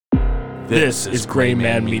This is Gray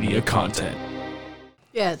Man Media content.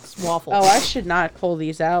 Yeah, it's waffles. Oh, I should not pull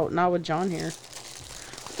these out. Not with John here.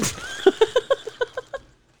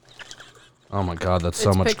 Oh my god, that's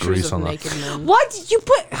so much grease on that. Why did you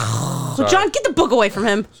put... Oh, John, get the book away from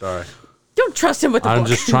him. Sorry. Don't trust him with the book. I'm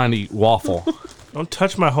just trying to eat waffle. Don't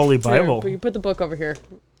touch my holy Bible. Here, you put the book over here.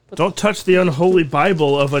 Don't touch the unholy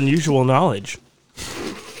Bible of unusual knowledge.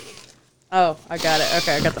 Oh, I got it.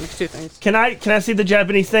 Okay, I got the next two things. Can I see the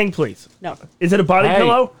Japanese thing, please? No. Is it a body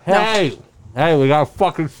pillow? Hey, we got a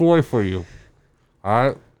fucking story for you.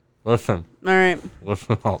 Alright? Listen. Alright.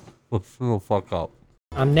 Listen up. Listen the fuck up.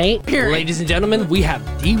 I'm Nate. Ladies and gentlemen, we have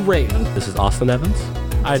Derailed. This is Austin Evans.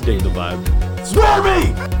 I dig the vibe. Swear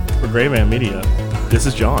me! For Gray Man Media, this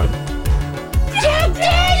is John. Jack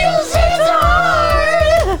Daniels is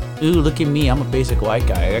hard! Ooh, look at me. I'm a basic white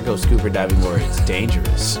guy. I go scuba diving where it's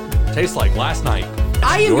dangerous. Tastes like last night.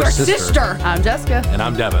 I am your sister. I'm Jessica. And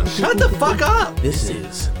I'm Devin. Shut the fuck up! This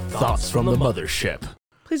is Thoughts from the Mothership.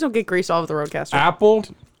 Please don't get grease all over the roadcaster. Apple?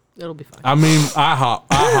 It'll be fine. I mean,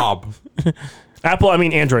 IHOP. Apple, I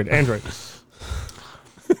mean Android.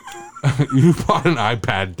 You bought an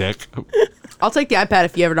iPad, dick. I'll take the iPad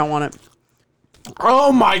if you ever don't want it.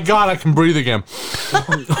 Oh my god, I can breathe again. So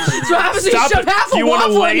obviously Stop shove it. half Do a you want to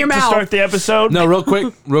waffle in wait your to mouth. start the episode? No, real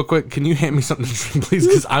quick. Can you hand me something to drink, please?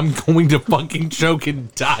 Because I'm going to fucking choke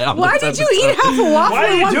and die on Why this did you episode. eat half a waffle Why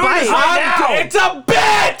are in you one doing bite? this right It's a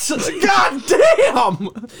bit! God damn!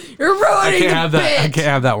 You're ruining I can't the have that. I bit. can't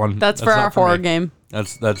have that one. That's for not our horror me. game.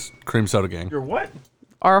 That's cream soda gang. You're what?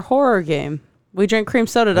 Our horror game. We drink cream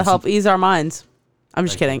soda to help ease our minds. I'm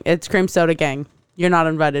just kidding. It's cream soda gang. You're not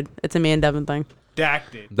invited. It's a me and Devin thing. Dak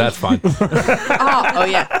did. That's fine. Oh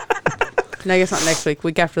yeah. No, I guess not next week.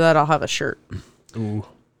 Week after that, I'll have a shirt. Ooh.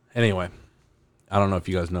 Anyway, I don't know if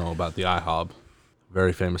you guys know about the IHOB,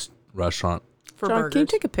 very famous restaurant. For John, burgers. can you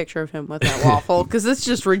take a picture of him with that waffle? Because it's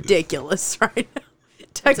just ridiculous right now.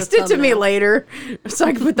 Text a it to me thumbnail. later so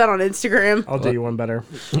I can put that on Instagram. I'll do you one better.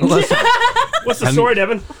 Listen, What's the story,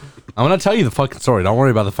 Devin? I'm gonna tell you the fucking story. Don't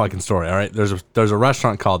worry about the fucking story. All right. There's a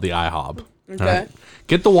restaurant called the IHOB. Okay. All right?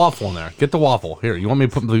 Get the waffle in there. Get the waffle. Here, you want me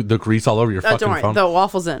to put the grease all over your fucking Don't worry. phone? The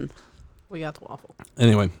waffle's in. We got the waffle.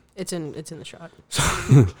 Anyway, It's in the shot.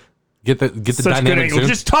 get the Such good dynamics angle. in.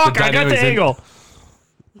 Just talk. The I got the dynamics in. angle.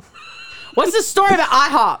 What's the story about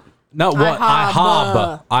IHOP? No, what?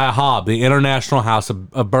 IHOB. IHOB, the International House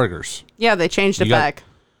of Burgers. Yeah, they changed it You got- back.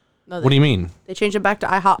 What do you mean? They changed it back to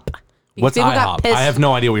IHOP. Because What's people IHOP? got pissed. I have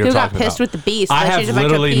no idea what you're People talking got pissed about. with the beast. So I they have changed it back to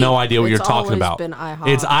literally P. no idea what It's you're talking always about. been IHOP.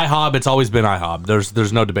 It's IHOB. It's always been IHOB.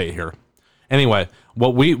 There's no debate here. Anyway,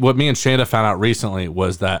 what me and Shanda found out recently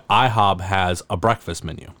was that IHOB has a breakfast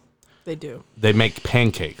menu. They do. They make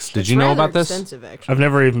pancakes. Did It's you know rather about this? extensive, actually. I've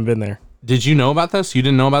never even been there. Did you know about this? You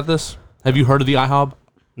didn't know about this? Have you heard of the IHOB?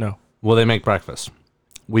 No. Well, they make breakfast.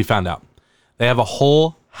 We found out. They have a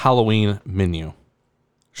whole Halloween menu.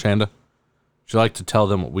 Shanda, would you like to tell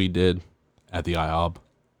them what we did at the IHOB?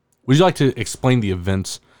 Would you like to explain the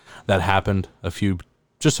events that happened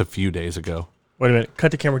just a few days ago? Wait a minute.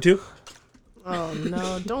 Cut to camera 2. Oh,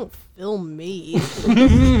 no. Don't film me.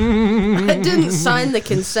 I didn't sign the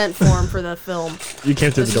consent form for the film. You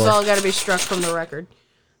came through This the is door. all got to be struck from the record.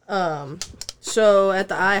 So at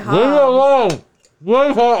the Leave it IHOB, alone!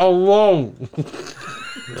 Leave her alone!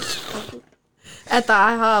 at the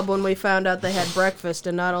IHOB, when we found out they had breakfast,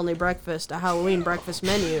 and not only breakfast, a Halloween breakfast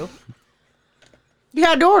menu, You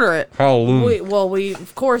had to order it. Halloween. we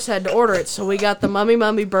of course had to order it. So we got the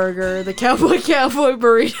Mummy burger, the Cowboy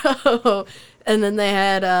burrito, and then they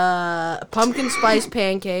had pumpkin spice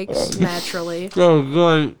pancakes, naturally. So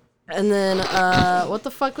good. And then, what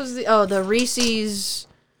the fuck was the Reese's,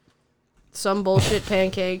 some bullshit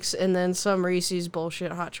pancakes, and then some Reese's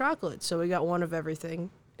bullshit hot chocolate. So we got one of everything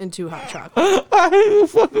and 2 hot chocolates. I hate you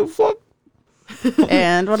fucking fuck.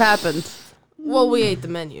 And what happened? Well, we ate the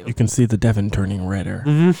menu. You can see the Devin turning redder.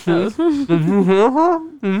 Did you hear her?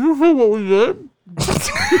 Did you hear what we did?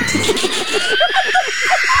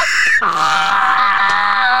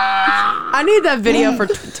 I need that video for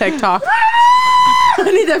TikTok.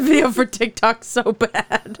 I need that video for TikTok so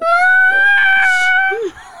bad.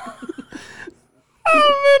 I'm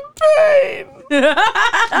in pain.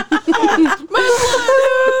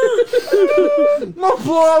 My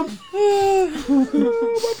blood.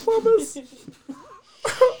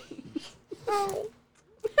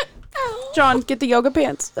 John, get the yoga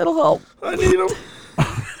pants. It'll help. I need them.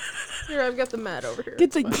 Here, I've got the mat over here.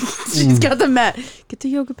 Get the. She's got the mat. Get the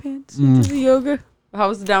yoga pants. Get the yoga. How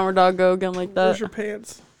was the downward dog go again like that? Where's your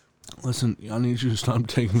pants? Listen, I need you to stop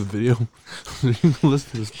taking the video. So you can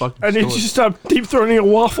listen to this fucking I need story. you to stop deep throating a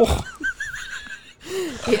waffle.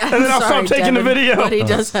 Yeah, And then I'll stop taking the video. But he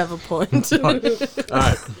does have a point. All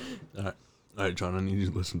right, John. I need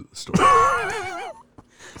you to listen to the story.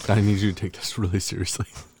 I need you to take this really seriously.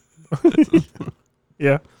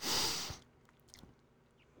 Yeah.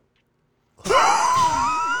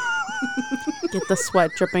 Get the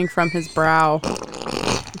sweat dripping from his brow.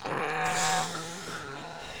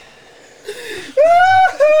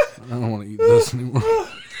 I don't want to eat this anymore.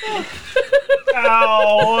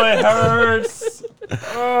 Ow, it hurts.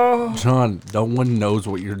 John, no one knows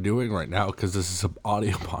what you're doing right now because this is an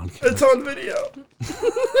audio podcast. It's on video.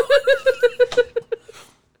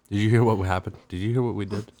 Did you hear what happened? Did you hear what we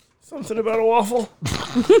did? Something about a waffle.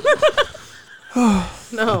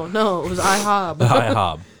 No, it was IHOB.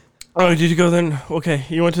 IHOB. Oh, did you go then? Okay,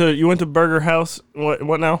 you went to Burger House.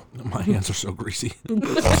 What now? My hands are so greasy.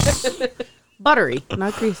 Buttery,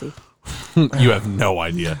 not greasy. You have no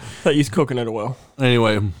idea. I thought you used coconut oil.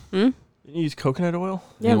 Anyway, Didn't you use coconut oil?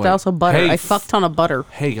 Yeah, Anyway. but also butter. Hey, I fuck ton of butter.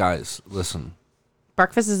 hey guys, listen.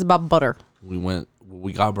 Breakfast is about butter.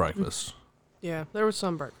 We got breakfast. Yeah, there was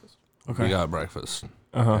some breakfast, Okay. We got breakfast.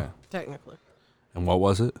 Uh-huh. Okay. technically. And what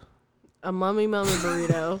was it? A mummy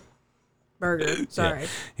burrito. Burger. Sorry.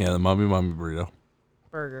 Yeah, the mummy burrito.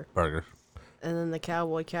 Burger. Burger. And then the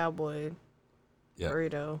cowboy Yeah.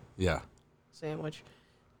 burrito Yeah. sandwich.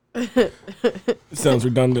 It sounds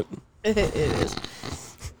redundant. It is.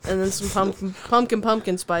 And then some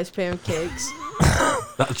pumpkin spice pancakes.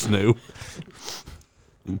 That's new.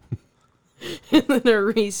 And then a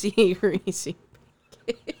Reese.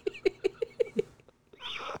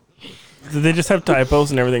 Did they just have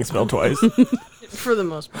typos and everything spelled twice? For the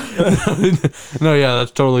most part. No, yeah,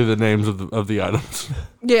 that's totally the names of the items.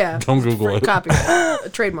 Yeah. Don't Google it. Copyright. A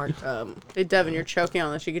trademark. Hey, Devin, you're choking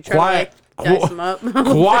on this. You could try Quiet. to, like, dice them up.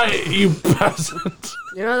 Quiet, you peasant.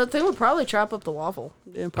 You know, the thing would probably chop up the waffle.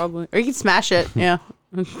 Yeah, probably. Or you could smash it. Yeah.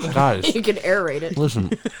 Guys, You could aerate it.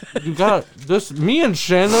 listen. You got this. Me and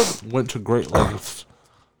Shanna went to great lengths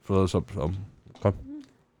for this episode. Okay.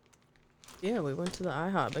 Yeah, we went to the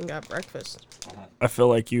IHOP and got breakfast. I feel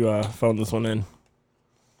like you phoned this one in.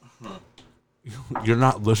 You're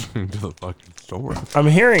not listening to the fucking story. I'm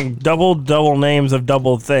hearing double names of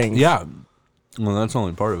double things. Yeah. Well, that's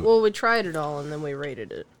only part of it. Well, we tried it all and then we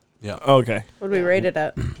rated it. Yeah. Okay. What did we rate it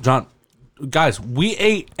at? John, guys, we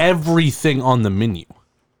ate everything on the menu.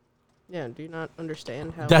 Yeah, do you not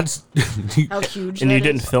understand how That's. how huge And that you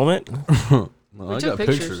didn't is? film it? Well, I took got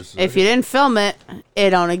pictures. pictures. If you didn't film it, it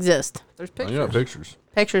don't exist. There's I pictures. got pictures.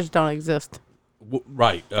 Pictures don't exist.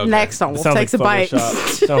 Right. Okay. Next one, we'll Sounds take a bite.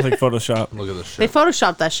 Photoshop. Sounds like Photoshop. Look at this They shit.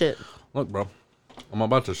 photoshopped that shit. Look, bro. I'm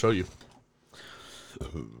about to show you.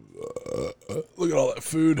 Look at all that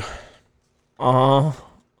food. Uh-huh.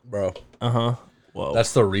 Bro. Whoa.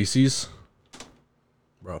 That's the Reese's.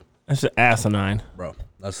 Bro. That's just asinine. Bro.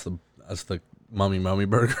 That's the mummy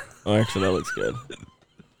burger. Oh, actually, that looks good.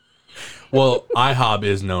 Well, IHOB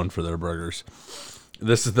is known for their burgers.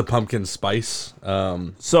 This is the pumpkin spice.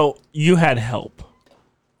 So you had help.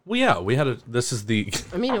 Well, yeah, we had this is the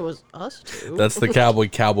I mean, it was us two. that's the cowboy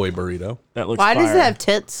burrito. That looks Why fire. does it have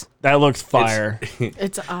tits? That looks fire.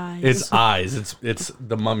 It's eyes. It's eyes. It's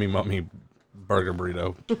the mummy burger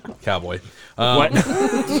burrito cowboy. What?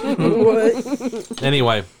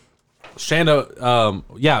 Anyway, Shanda,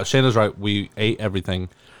 Shanda's right. We ate everything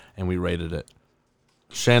and we rated it.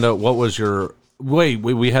 Shanda, what was your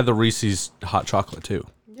we had the Reese's hot chocolate too.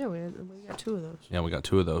 Yeah, we got two of those. Yeah, we got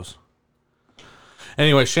 2 of those.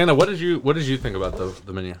 Anyway, Shanda, what did you think about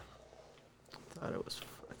the menu? Thought it was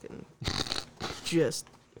fucking just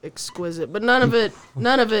exquisite, but none of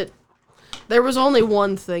it. There was only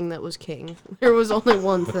one thing that was king. There was only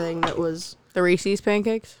one thing that was The Reese's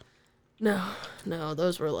pancakes? no.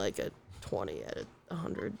 Those were like a 20 out of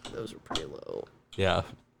 100. Those were pretty low. Yeah.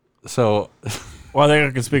 So Well, I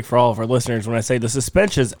think I can speak for all of our listeners when I say the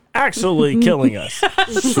suspense is actually killing us.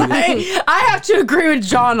 I have to agree with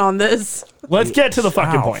John on this. Let's get to the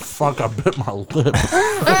fucking Ow, point. fuck, I bit my lip.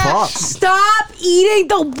 Fuck. Stop eating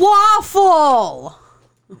the waffle.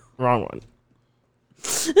 Wrong one.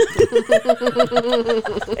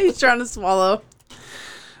 He's trying to swallow.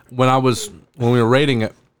 When we were rating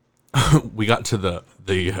it, we got to the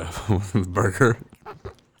burger,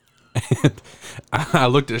 and I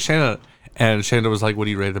looked at Shanna, and Shanna was like, "What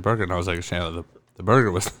do you rate the burger?" And I was like, "Shanna, the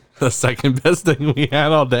burger was the second best thing we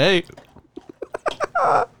had all day."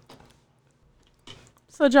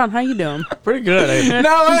 So, John, how you doing? Pretty good. Eh?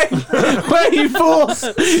 No wait, you fools!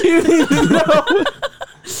 You need to know.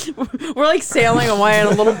 We're like sailing away in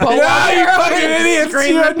a little boat. You fucking idiots!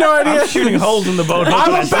 You had no idea. I'm shooting holes in the boat.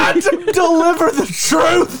 I'm about to deliver the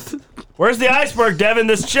truth. Where's the iceberg, Devin?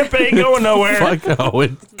 This ship ain't going nowhere. Fuck, oh,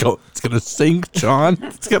 it's gonna sink, John.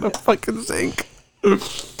 It's gonna fucking sink.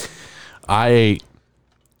 I ate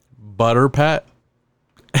butter pat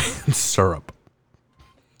and syrup.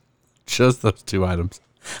 Just those two items.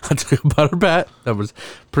 I took a butter pat that was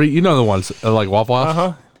you know the ones like Waffle House?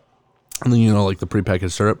 Uh-huh. And then you know like the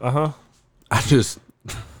prepackaged syrup? Uh-huh. I just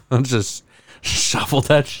shuffled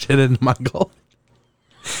that shit into my gullet.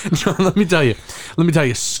 John, let me tell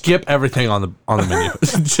you, skip everything on the menu.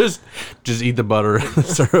 just eat the butter and the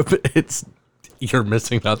syrup. You're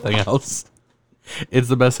missing nothing else. It's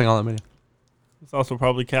the best thing on the menu. It's also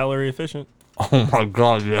probably calorie efficient. Oh my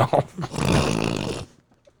god, yeah.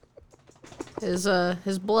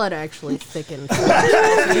 His blood actually thickened.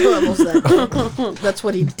 That's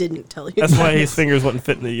what he didn't tell you. That's why his fingers wouldn't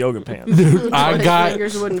fit in the yoga pants. His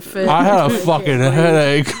fingers wouldn't fit. I had a fucking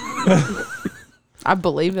headache. I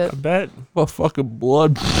believe it. I bet My fucking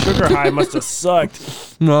blood. sugar high must have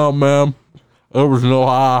sucked. No, ma'am. There was no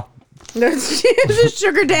high. Just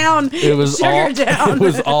sugar down. It was sugar down. It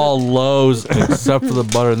was all lows except for the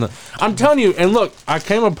butter and the. I'm telling you, and look, I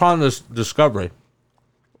came upon this discovery.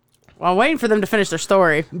 Well, I'm waiting for them to finish their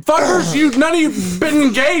story. Fuckers, none of you been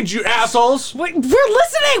engaged, you assholes. Wait, we're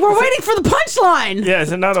listening. We're waiting for the punchline. Yeah,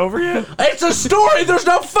 is it not over yet? It's a story. There's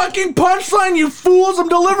no fucking punchline, you fools. I'm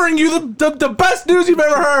delivering you the best news you've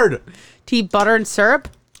ever heard. Tea, butter, and syrup.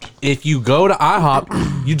 If you go to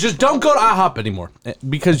IHOP, you just don't go to IHOP anymore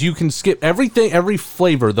because you can skip everything, every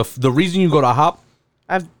flavor. The reason you go to IHOP,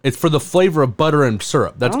 it's for the flavor of butter and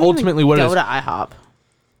syrup. That's ultimately what it is. Go to IHOP.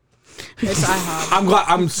 It's IHOB.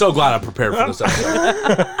 I'm so glad I prepared for this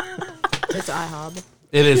episode. It's IHOB.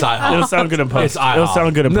 It is IHOP. It'll sound good in post. It's IHOP. It'll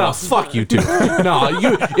sound good in No, post. fuck you too. No,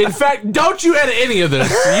 you. In fact, don't you edit any of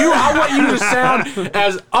this. I want you to sound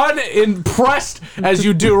as unimpressed as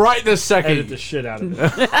you do right this second. Edit the shit out of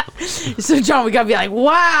it. So, John, we gotta be like,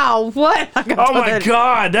 wow, what? Oh my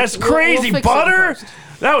god, that's crazy. fix it in Butter? post.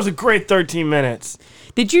 That was a great 13 minutes.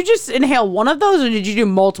 Did you just inhale one of those, or did you do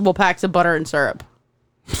multiple packs of butter and syrup?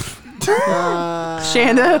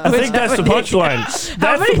 Shanda? I think that's the punchline.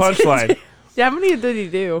 That's the punchline. How many did he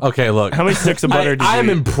do? Okay, look. How many sticks of butter did I you am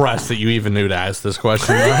eat? impressed that you even knew to ask this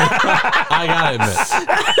question. I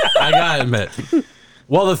gotta admit.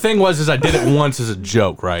 Well, the thing was, I did it once as a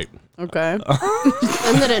joke, right? Okay.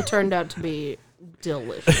 And then it turned out to be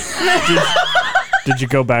delicious. Did you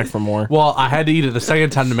go back for more? Well, I had to eat it the second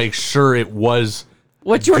time to make sure it was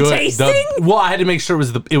What you were good. tasting? Well, I had to make sure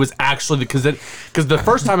it was actually because the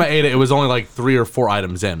first time I ate it was only like 3 or 4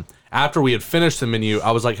 items in. After we had finished the menu,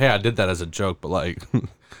 I was like, "Hey, I did that as a joke, but like,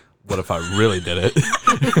 what if I really did it?"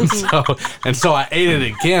 and so I ate it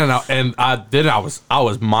again, and I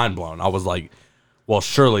was mind blown. I was like, "Well,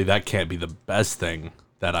 surely that can't be the best thing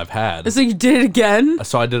that I've had." So you did it again?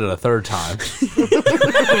 So I did it a third time.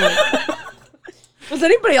 Was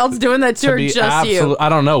anybody else doing that too, or Be just you? I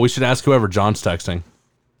don't know. We should ask whoever John's texting.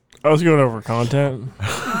 I was going over content.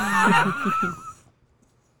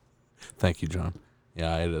 Thank you, John.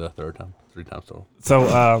 Yeah, I ate it a third time, 3 times total.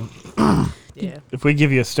 So, Yeah, if we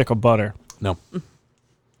give you a stick of butter, No,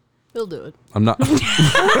 he'll do it. I'm not.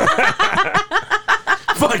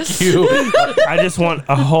 Fuck you. I just want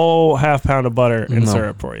a whole half pound of butter and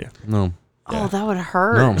syrup for you. No. Oh, that would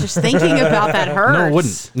hurt. No. Just thinking about that hurts. No, it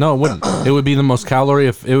wouldn't. No, it wouldn't. It would be the most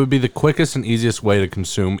it would be the quickest and easiest way to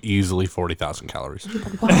consume easily 40,000 calories.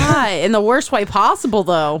 Why? In the worst way possible,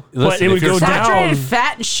 though. But it would if you're- go down. Saturated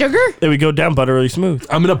fat and sugar? It would go down buttery smooth.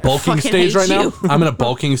 I'm in a bulking fucking stage hate right now. you. I'm in a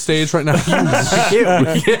bulking stage right now.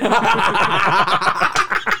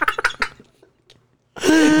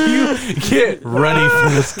 You get ready for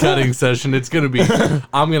this cutting session. It's gonna be.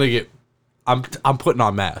 I'm putting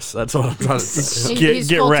on mass. That's what I'm trying to say. He's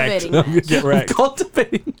Get wrecked. cultivating. Get wrecked.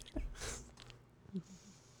 Cultivating.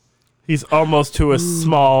 He's almost to a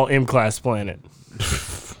small M-class planet.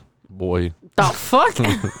 Boy, The fuck?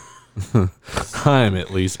 I'm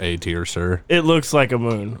at least A tier, sir. It looks like a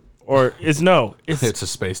moon. Or it's It's a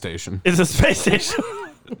space station. it's a space station.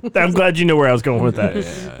 I'm glad you know where I was going with that.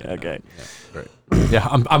 Okay. Right. Yeah,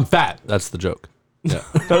 I'm fat. That's the joke. Yeah.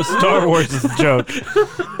 No, Star Wars is a joke.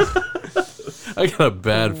 I got a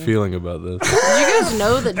bad feeling about this. Did you guys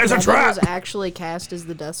know that It's a Devin trap. was actually cast as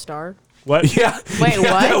the Death Star? What? Yeah. Wait, yeah,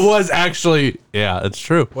 what? That was actually. Yeah, it's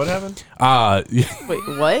true. What happened? Yeah. Wait,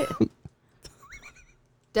 what?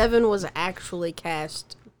 Devin was actually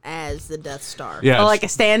cast as the Death Star. Yeah. Oh, like a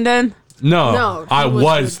stand-in? no. No, I he was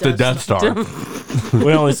was the the Death Star.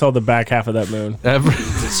 We only saw the back half of that moon.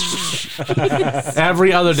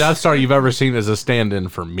 Every other Death Star you've ever seen is a stand-in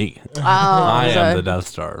for me. Oh, I am okay. the Death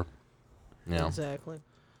Star. Yeah. Exactly.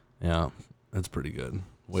 Yeah. That's pretty good.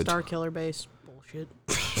 Which Star Killer base. Bullshit.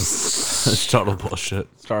 is total bullshit.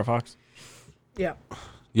 Star Fox. Yeah.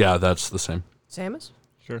 Yeah, that's the same. Samus?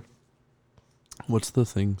 Sure. What's the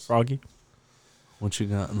things? Froggy. What you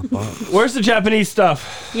got in the box? Where's the Japanese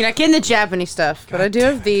stuff? You're not getting the Japanese stuff, but I do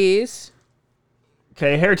have these.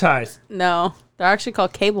 Okay, hair ties. No, they're actually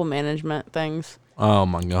called cable management things. Oh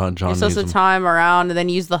my god, John You're needs supposed to them. tie them around and then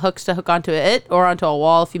use the hooks to hook onto it or onto a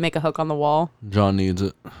wall if you make a hook on the wall. John needs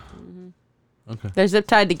it. They're zip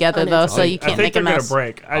tied together though, so you I can't think make a they're gonna mess.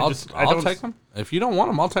 break. I I'll don't take them. If you don't want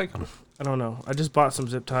them, I'll take them. I don't know. I just bought some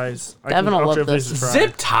zip ties. Devin will I'll love give these this. a try.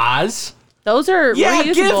 Zip ties? Those are Yeah,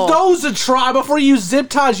 reusable. give those a try before you use zip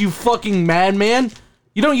ties, you fucking madman.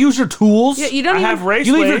 You don't use your tools. Yeah, you don't I even have raceways.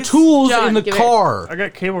 you leave your tools John, in the give it- car. I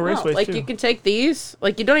got cable No, raceways like too. you can take these,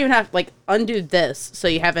 like you don't even have like undo this, so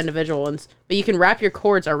you have individual ones, but you can wrap your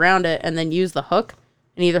cords around it and then use the hook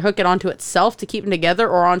and either hook it onto itself to keep them together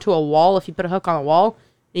or onto a wall. If you put a hook on a wall,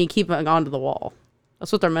 then you keep it onto the wall.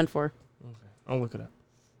 That's what they're meant for. I'll look it up.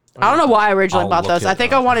 I don't know why I originally I'll bought look those. I it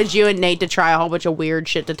think up. I wanted you and Nate to try a whole bunch of weird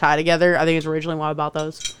shit to tie together. I think it's originally why I bought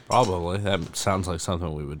those. Probably. That sounds like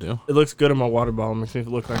something we would do. It looks good on my water bottle. It makes me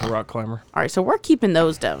look like a rock climber. All right, so we're keeping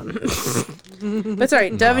those, Devin. That's all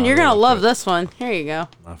right, Devin. You're gonna love this one. Here you go.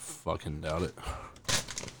 I fucking doubt it.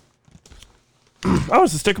 Oh,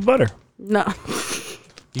 it's a stick of butter. No,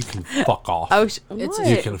 You can fuck off. I was. It's What? a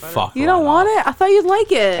You stick can of butter. fuck You don't right want off. it? I thought you'd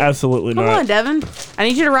like it. Absolutely Come not. on, Devin. I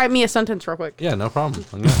need you to write me a sentence real quick. Yeah, no problem.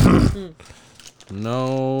 I'm gonna-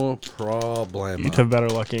 no problem. You'd have better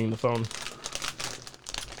luck getting the phone.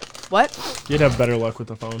 What? You'd have better luck with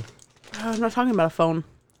the phone. I'm not talking about a phone.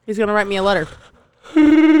 He's gonna write me a letter.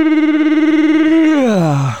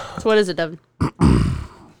 So what is it, Devin?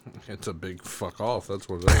 It's a big fuck off. That's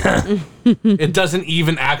what it is. It doesn't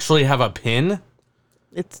even actually have a pin.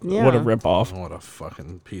 It's yeah. What a rip off. What a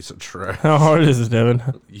fucking piece of trash. How hard is this, Devin?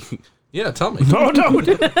 Yeah, tell me. Oh, no.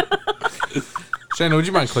 Shayna, would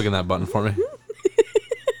you mind clicking that button for me?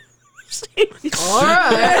 All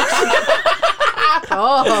right.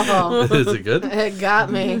 Oh, Is it good? it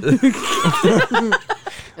got me.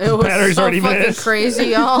 It was Battery's so already fucking finished. crazy,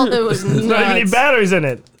 y'all. It was There's not even any nuts. batteries in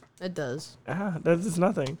it. It does. Ah, that's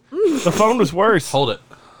nothing. The phone was worse. Hold it.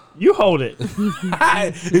 You hold it.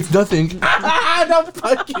 It's nothing. No,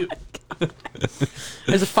 fuck you.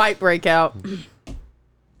 There's a fight breakout.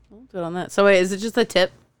 We'll do it on that. So wait, is it just a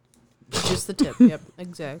tip? Just the tip. Yep,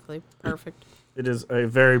 exactly. Perfect. It is a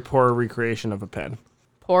very poor recreation of a pen.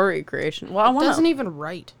 Poor recreation. Well, I want Doesn't to. even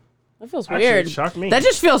write. That feels Actually, weird. it shocked me. That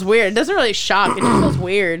just feels weird. It doesn't really shock. It just feels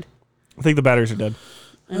weird. I think the batteries are dead.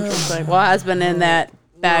 Interesting. Well, it has been in that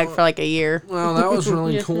bag for like a year. Well, that was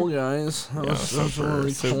really cool, guys. That was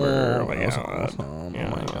really super, cool. oh my That was God. awesome.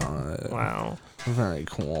 Yeah. Oh my god. Wow. Very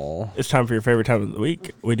cool. It's time for your favorite time of the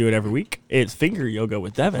week. We do it every week. It's finger yoga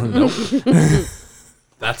with Devin.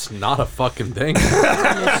 That's not a fucking thing. New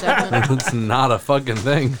segment. That's not a fucking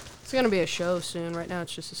thing. It's gonna be a show soon. Right now,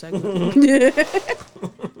 it's just a segment.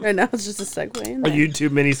 Right now, it's just a segue. In A there. YouTube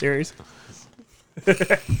miniseries.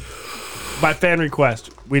 By fan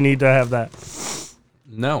request. We need to have that.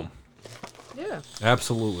 No, Yeah,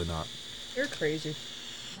 absolutely not. you're crazy.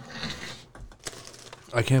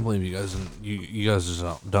 I can't believe you guys. You guys just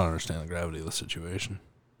don't understand the gravity of the situation.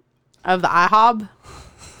 Of the IHOB.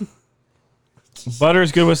 Butter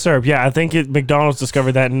is good with syrup. Yeah, I think McDonald's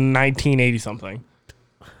discovered that in 1980 something.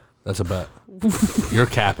 That's a bet. You're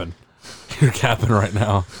capping. You're capping right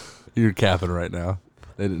now. You're capping right now.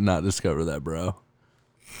 They did not discover that, bro.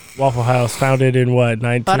 Waffle House founded in what,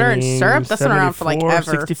 1974? Butter and syrup? That's been around for, like, ever.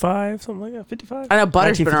 65, something like that, 55? I know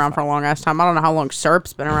butter's been around for a long ass time. I don't know how long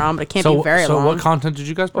syrup's been around, but it can't be very so long. what content did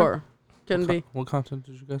you guys bring? Or couldn't be. What content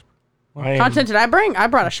did you guys bring? I am, Content did I bring? I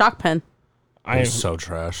brought a shock pen. I am, so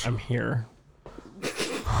trash. I'm here. You're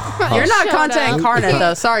not Showed content up. incarnate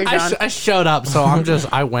though. Sorry, John. I showed up, so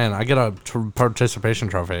I win. I get a participation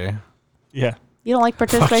trophy. Yeah. You don't like Fuck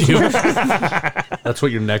participation? you. That's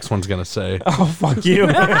what your next one's gonna say. Oh, fuck you.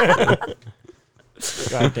 God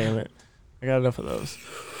damn it. I got enough of those.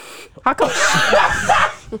 How come?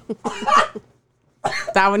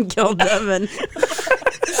 That one killed Devin.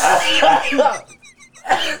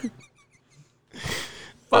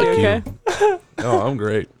 Fuck Okay. you. Oh, I'm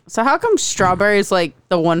great. So how come strawberry is like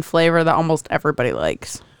the one flavor that almost everybody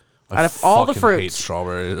likes? Out of all the fucking hate fruits.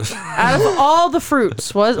 strawberries. Out of all the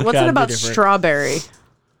fruits, what's Gotta it be about different. strawberry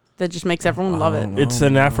that just makes everyone love it? It's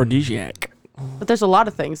an aphrodisiac. But there's a lot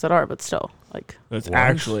of things that are, but still, like. It's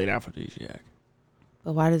actually an aphrodisiac.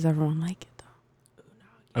 But why does everyone like it though?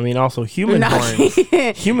 I mean, also human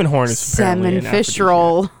horn. Human horn is apparently Salmon an fish aphrodisiac.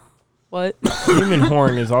 roll. What? Human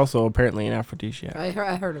horn is also apparently an aphrodisiac. I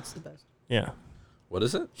heard it's the best. Yeah. What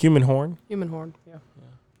is it? Human horn. Human horn. Yeah.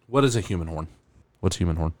 What is a human horn? What's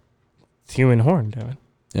human horn? It's human horn, Devin.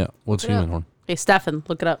 Yeah. What's Look it human up. horn? Hey, Stefan,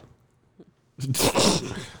 look it up.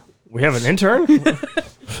 We have an intern.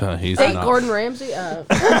 He's Hey, not. Gordon Ramsay.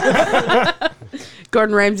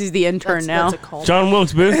 Gordon Ramsay's the intern now. That's a call. John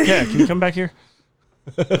Wilkes Booth. Yeah, can you come back here?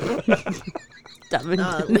 Lee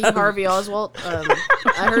Harvey Oswald.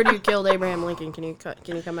 I heard you killed Abraham Lincoln. Can you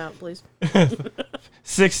come out, please?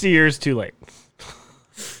 60 years too late.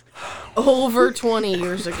 Over 20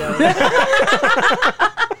 years ago.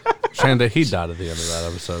 Shanda, he died at the end of that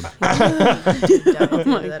episode.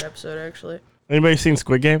 That episode, actually. Anybody seen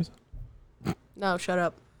Squid Games? No, shut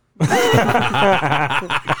up.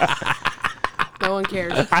 No one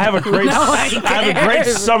cares. I have a great, I have a great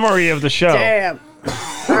summary of the show. Damn.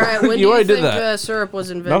 All right, when do You you already did think that. syrup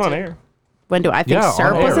was invented? Not on air. When do I think Yeah, on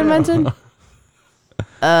syrup was air. invented?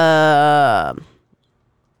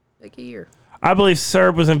 Like a year. I believe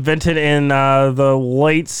syrup was invented in the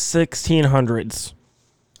late 1600s.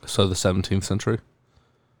 So the 17th century.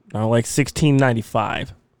 No, like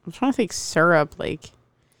 1695. I'm trying to think syrup, like...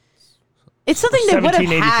 It's something they would have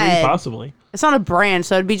 1783, had. possibly. It's not a brand,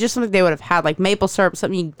 so it'd be just something they would have had, like maple syrup,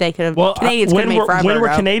 something they could have... Well, Canadians could have made forever when were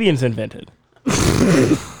ago. Canadians invented?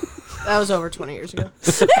 That was over 20 years ago.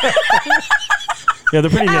 Yeah, they're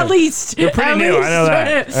pretty new. At least. They're pretty at new. least. I know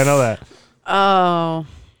that. I know that. Oh.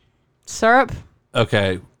 Syrup?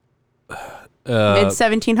 Okay.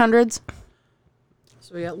 Mid-1700s?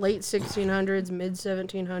 So we got late 1600s, mid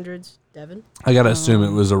 1700s. Devin? I gotta assume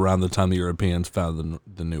it was around the time the Europeans found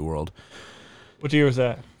the New World. What year was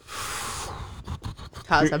that?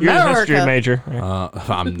 Cause You're a history America. major. Right?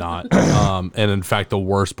 I'm not. And in fact, the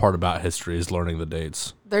worst part about history is learning the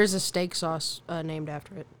dates. There's a steak sauce named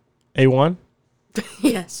after it. A1?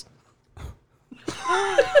 Yes.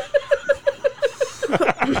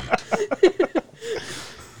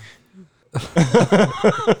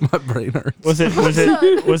 My brain hurts. Was it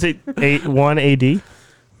 1 AD?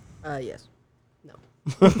 Yes. No.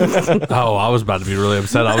 Oh, I was about to be really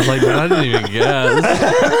upset. I was like, man, I didn't even guess.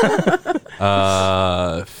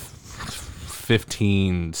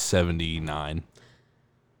 1579.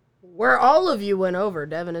 Where all of you went over,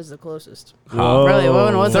 Devin is the closest. Whoa. Really? What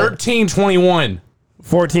one was it? 1321.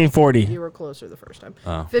 1440. You were closer the first time.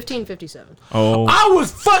 1557. Oh. I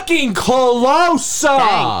was fucking closer.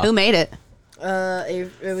 Dang, who made it? It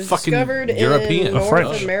was Fucking discovered European. in A North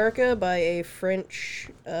French. America by a French.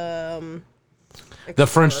 The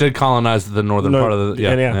French did colonize the northern part of the.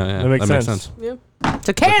 Yeah, that makes sense. Yeah.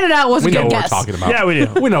 So Canada was We a know good what we're guess. talking about. Yeah, we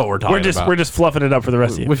do. We know what we're talking about. We're just fluffing it up for the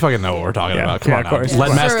rest of you. We fucking know what we're talking Yeah, about. Come yeah, on, of course. now.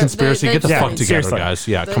 Let mass Sir, conspiracy they get the just- fuck together, seriously. guys.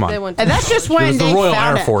 Yeah, come They on. went And that's just when It was the they Royal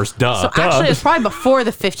found Air it. Force. Duh. So actually, it's probably before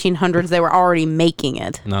the 1500s. They were already making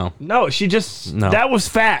it. No, No, she just. No. That was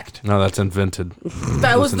fact. no, that's invented.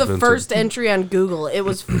 That was the invented. first entry on Google. It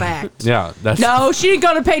was fact. Yeah, that's No, she didn't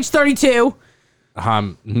go to page 32.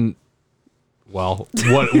 Well,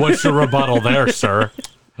 what's your rebuttal there, sir?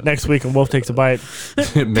 Next week, and Wolf takes a bite.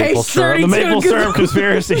 Maple syrup. 30. The maple Google. syrup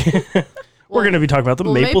conspiracy. We're going to be talking about the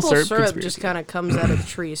Well, maple syrup syrup conspiracy. just kind of comes out of the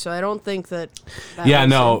tree, so I don't think that Yeah, was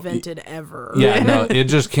no. invented ever. Yeah, no, it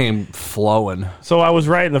just came flowing. So I was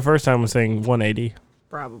right the first time I was saying 180.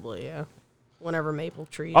 Probably, yeah. Whenever maple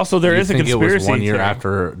trees. Also, there You is a think conspiracy. it was 1 year theory.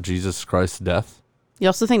 after Jesus Christ's death? You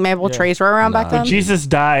also think maple trees were around back then? Jesus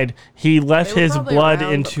died. He left They were his probably blood around,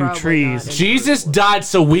 but into probably trees. not. Jesus died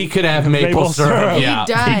so we could have maple, Maple syrup. syrup. Yeah.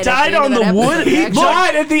 He died, He died at on the the end of wood. episode, He actually.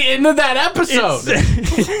 Died at the end of that episode.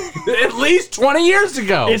 At least 20 years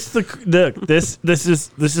ago. It's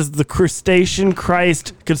this is the crustacean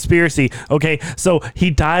Christ conspiracy. Okay, so he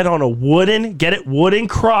died on a wooden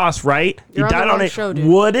cross, right? You're he on the died on wrong a show, dude.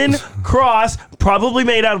 wooden cross, probably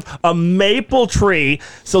made out of a maple tree.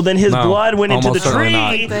 So then his No, blood went into the almost certainly not.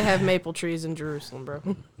 tree. They have maple trees in Jerusalem, bro.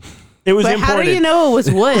 It was But imported. how do you know it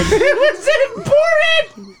was wood?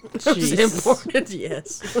 It's imported,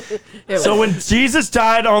 yes. So when Jesus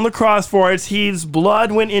died on the cross for us, his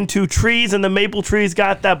blood went into trees, and the maple trees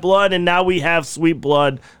got that blood, and now we have sweet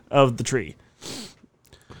blood of the tree.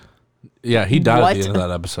 Yeah, he died at What? the end of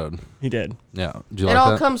that episode. He did. Yeah. Do you It like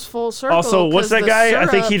all that? comes full circle. Also, what's 'cause that the guy? I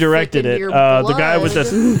think he syrup directed thickened it. your The guy with blood,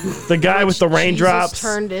 the guy with the which raindrops. Jesus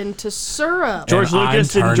turned into syrup. George And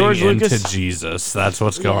Lucas I'm and George turning Lucas. into Jesus. That's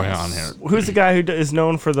what's going Yes. on here. Who's the guy who is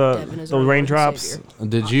known for Devin the is our Lord and raindrops? Savior.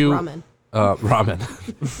 Did you Ramen.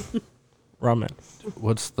 ramen? Ramen.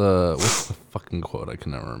 What's the fucking quote? I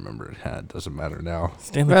can never remember. It had doesn't matter now.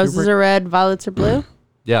 Stanley Roses Kubrick. are red, violets are blue.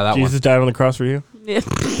 Yeah, that Jesus died on the cross for you. Yeah.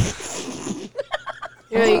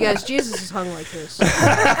 Yeah, you guys, Jesus is hung like this.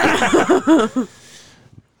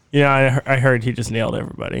 Yeah, I heard he just nailed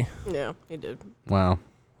everybody. Yeah, he did. Wow.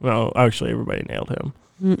 Well, actually, everybody nailed him.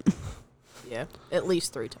 Yeah, at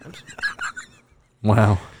least 3 times.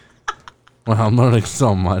 Wow. Wow, I'm learning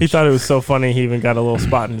so much. He thought it was so funny. He even got a little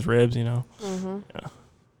spot in his ribs. Didn't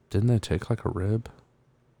they take like a rib?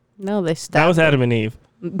 No, they stabbed. That was Adam and Eve.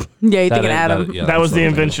 Yeah, you thinking Adam? yeah, That was that's the what I'm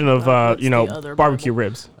invention of That's the other barbecue Bible.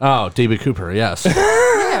 ribs. thinking. Oh, D.B. Cooper, yes.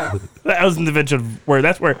 Yeah. That was the invention of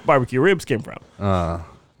that's where barbecue ribs came from.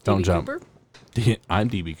 Don't D.B. jump. Cooper? I'm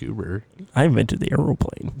D.B. Cooper. I invented the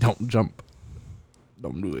aeroplane. Don't jump.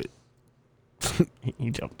 Don't do it.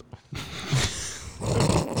 He jumped.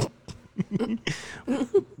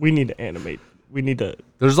 We need to animate. We need to.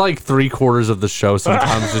 There's like 3/4 of the show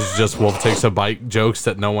sometimes is just Wolf takes a bite jokes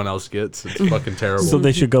that no one else gets. It's fucking terrible. So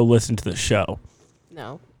they should go listen to the show.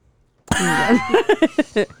 No.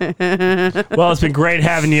 Well, it's been great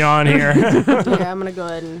having you on here. Yeah, I'm gonna go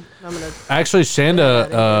ahead and Actually,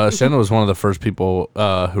 Shanda was one of the first people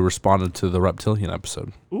who responded to the reptilian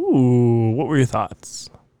episode. Ooh, what were your thoughts?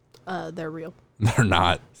 they're real. They're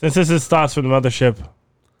not. Since this is Thoughts from the Mothership,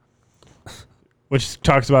 which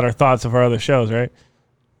talks about our thoughts of our other shows, right?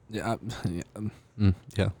 Yeah.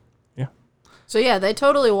 Yeah. So yeah, they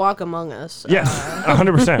totally walk among us. Yes,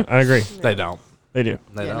 100%. I agree. They don't. They do.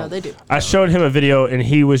 They Yeah, don't. no, they do. I showed him a video and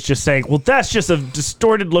he was just saying, well, that's just a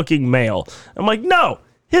distorted looking male. I'm like, no,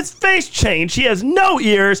 his face changed. He has no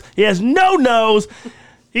ears. He has no nose.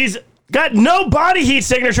 He's got no body heat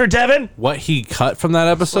signature, Devin. What he cut from that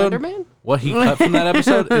episode? Slenderman? What he cut from that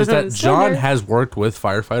episode is that John Slender. has worked with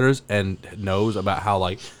firefighters and knows about how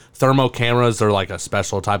like thermo cameras are like a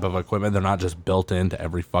special type of equipment. They're not just built into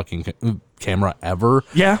every fucking camera ever.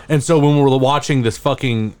 Yeah. And so when we're watching this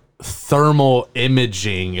fucking thermal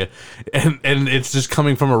imaging and it's just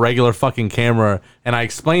coming from a regular fucking camera, and I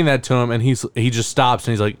explain that to him and he just stops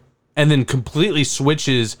and he's like, and then completely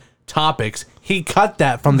switches topics. He cut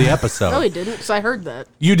that from the episode. No, he didn't, because I heard that.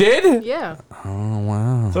 You did? Yeah.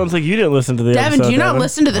 Sounds like you didn't listen to the Devin, episode. do you not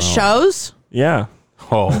listen to the shows? Yeah.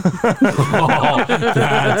 Oh,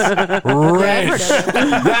 that's rich.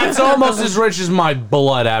 That's almost as rich as my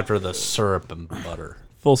blood after the syrup and butter.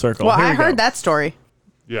 Full circle. Well, Here I we heard go. that story.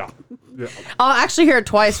 Yeah. I'll actually hear it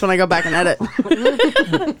twice when I go back and edit.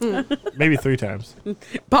 Maybe 3 times.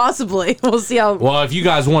 Possibly. We'll see how. Well, if you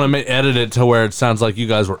guys want to edit it to where it sounds like you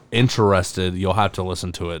guys were interested, you'll have to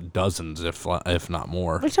listen to it dozens, if not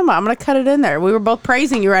more. What are you talking about? I'm going to cut it in there. We were both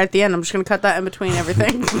praising you right at the end. I'm just going to cut that in between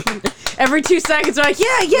everything. Every 2 seconds, we're like, yeah,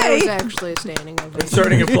 That was yeah. actually a standing ovation.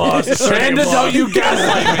 Starting applause. Shanda, don't you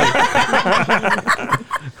gaslight me.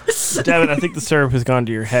 Devin, I think the syrup has gone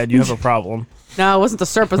to your head. You have a problem. No, it wasn't the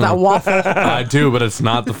syrup. It was that waffle. I do, but it's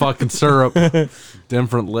not the fucking syrup.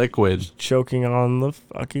 Different liquid. Choking on the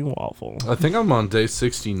fucking waffle. I think I'm on day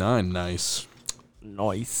 69. Nice.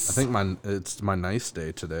 Nice. I think it's my nice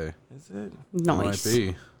day today. Nice. Might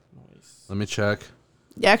be. Let me check.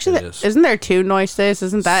 Yeah, actually, It is. isn't there 2 noise days?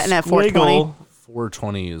 Isn't that and at 420? Squiggle.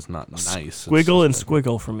 420 is not nice. Squiggle and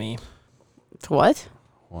squiggle for me. It's what?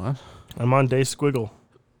 What? I'm on day squiggle.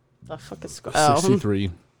 The fuck is oh.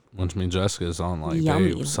 63. Which means Jessica is on like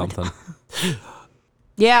Yummy. day something.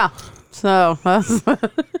 Yeah. So,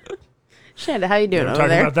 Shanda, how you doing We're over talking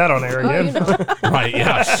there? about that on air again. Right,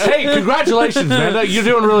 yeah. Hey, congratulations, man. You're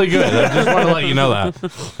doing really good. I just want to let you know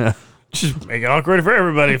that. Just make it awkward for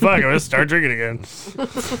everybody. Fuck, I'm gonna start drinking again.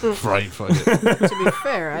 Right, fuck it. To be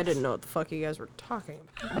fair, I didn't know what the fuck you guys were talking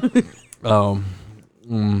about. They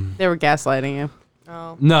were gaslighting you.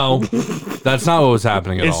 Oh. No, that's not what was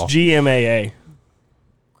happening at It's all. GMAA.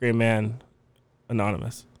 Great Man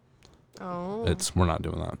Anonymous. Oh. We're not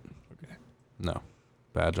doing that. Okay. No.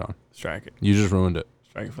 Bad, John. Strike it. You just ruined it.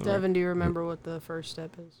 Strike it for the Devin, do you remember what the first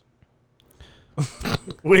step is? record.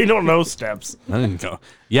 We don't know steps. I didn't go.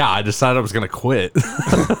 Yeah, I decided I was going to quit.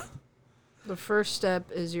 The first step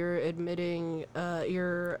is you're admitting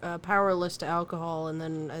you're powerless to alcohol, and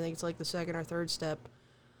then I think it's like the second or third step.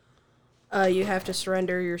 You have to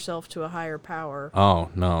surrender yourself to a higher power. Oh,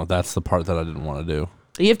 no. That's the part that I didn't want to do.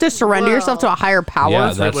 You have to surrender yourself to a higher power. Yeah,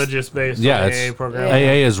 It's that's- religious based. Yeah, AA it's program.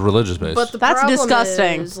 AA is religious based. But the That's problem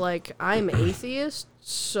disgusting. is, like, I'm atheist,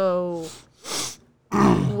 so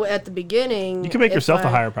at the beginning, You can make if yourself a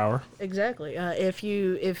I- higher power. Exactly.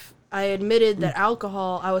 If I admitted that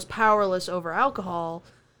I was powerless over alcohol,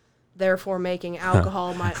 therefore making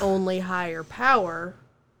alcohol my only higher power,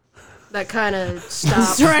 that kind of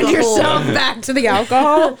stops Surrender the whole, yourself back to the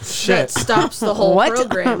alcohol. that stops the whole What?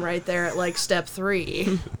 program right there at like step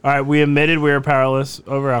 3. All right, we admitted we were powerless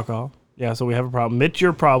over alcohol. Yeah, so we have a problem. Admit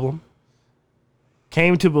your problem.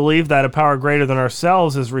 Came to believe that a power greater than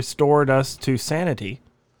ourselves has restored us to sanity.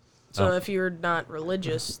 So if you're not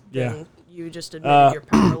religious, Yeah. then you just admitted you're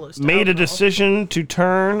powerless. To Made a alcohol. decision to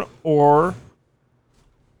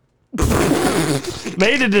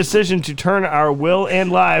turn our will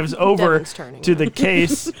and lives over Devin's turning. to the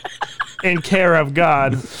case and care of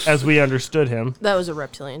God as we understood him. That was a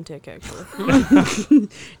reptilian tick, actually.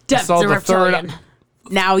 Depth's saw a the third- reptilian.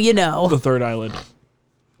 Now you know. The third island.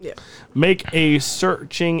 Yeah. Make a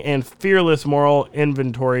searching and fearless moral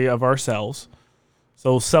inventory of ourselves.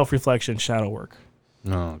 So self-reflection, shadow work.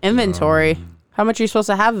 No. Inventory. How much are you supposed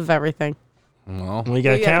to have of everything? Well, We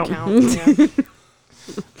gotta You gotta count.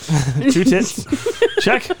 yeah. 2 tits.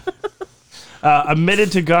 Check.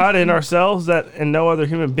 Admitted to God and ourselves that and no other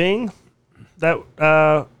human being that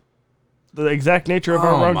the exact nature of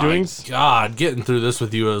our wrongdoings. My God, getting through this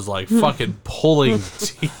with you is like fucking pulling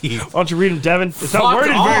teeth. Why don't you read them, Devin? It's not Fuck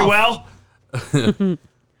worded very off. well.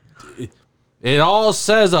 It all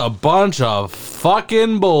says a bunch of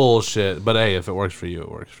fucking bullshit. But hey, if it works for you, it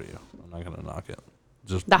works for you. I'm not gonna knock it.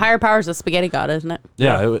 Just The higher power is the spaghetti god, isn't it?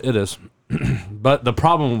 yeah, it is. But the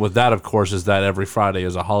problem with that, of course, is that every Friday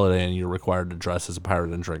is a holiday and you're required to dress as a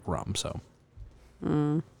pirate and drink rum. So,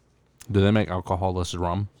 do they make alcohol-less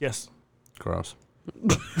rum? Yes. Gross.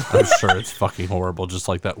 I'm sure it's fucking horrible, just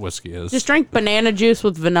like that whiskey is. Just drink banana juice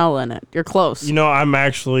with vanilla in it. You're close. You know,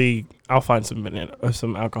 I'll find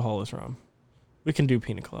some alcohol-less rum. We can do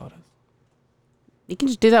pina coladas. You can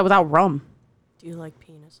just do that without rum. Do you like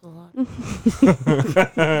penis a lot?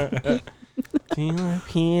 Do you like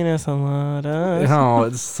pina coladas? Oh,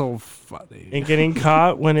 it's so funny. And getting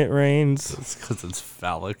caught when it rains. It's because it's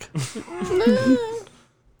phallic.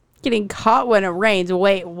 Getting caught when it rains.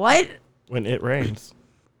 Wait, what? When it rains.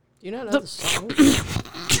 Do you not know the song?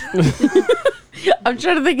 I'm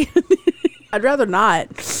trying to think. I'd rather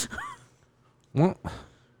not. What?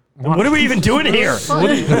 What are we even doing here? What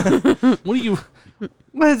are you?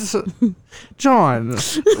 What's John?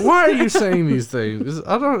 Why are you saying these things?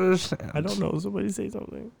 I don't understand. I don't know. Somebody say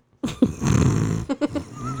something.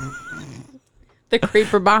 The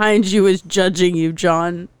creeper behind you is judging you,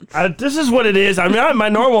 John. This is what it is. I'm not in my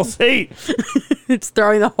normal state. It's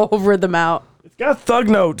throwing the whole rhythm out. It's got thug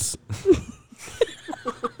notes.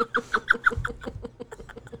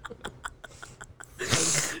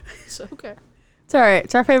 It's okay. It's all right.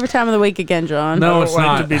 It's our favorite time of the week again, John. No, I don't it's want it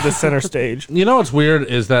not. to be the center stage. You know what's weird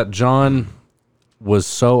is that John was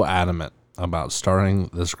so adamant about starting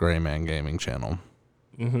this Gray Man Gaming channel.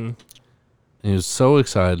 Mm-hmm. He was so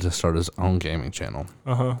excited to start his own gaming channel.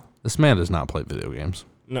 Uh-huh. This man does not play video games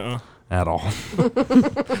No. at all.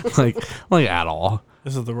 like at all.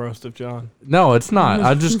 This is the roast of John. No, it's not.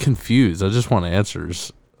 I'm just confused. I just want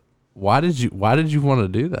answers. Why did you want to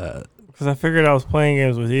do that? Because I figured I was playing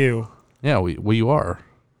games with you. Yeah, well, you are.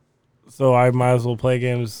 So I might as well play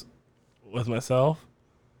games with myself.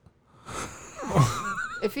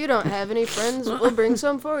 If you don't have any friends, we'll bring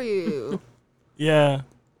some for you. Yeah.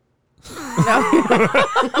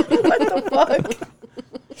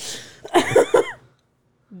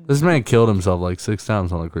 This man killed himself like 6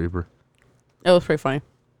 times on a creeper. It was pretty funny.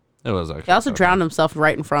 It was actually. He also drowned himself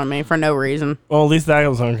right in front of me for no reason. Well, at least that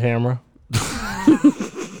was on camera.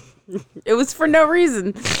 It was for no reason.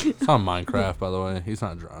 It's on Minecraft, by the way. He's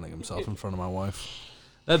not drowning himself in front of my wife.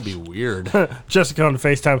 That'd be weird. Jessica on the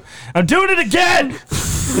FaceTime. I'm doing it again!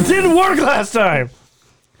 It didn't work last time!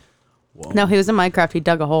 No, he was in Minecraft. He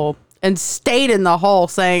dug a hole and stayed in the hole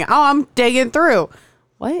saying, "Oh, I'm digging through."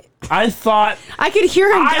 What? I thought I could hear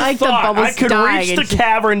him I like the thought bubbles I could dying. reach and the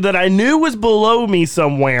cavern that I knew was below me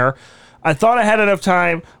somewhere. I thought I had enough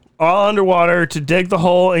time all underwater to dig the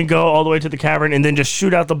hole and go all the way to the cavern and then just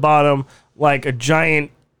shoot out the bottom like a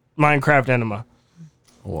giant Minecraft enema.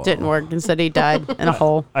 didn't work. Instead, he died in a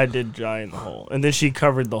hole. I did giant the hole. And then she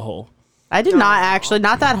covered the hole. I did not actually.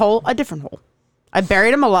 Not that hole. A different hole. I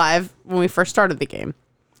buried him alive when we first started the game.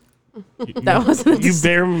 That wasn't. You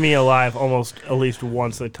bury me alive almost at least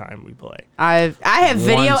once a time we play. I have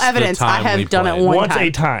video Once the evidence. I time we have done it played. one Once time.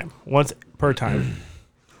 a time. Once per time.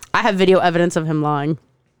 I have video evidence of him lying.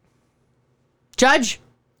 Judge,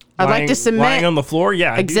 I'd like to Lying submit on the floor?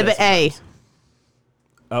 Yeah. I do Exhibit that A. sometimes.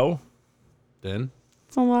 Oh? Then?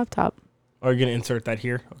 It's on the laptop. Are you going to insert that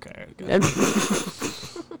here? Okay. I got it.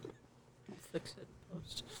 Fix it.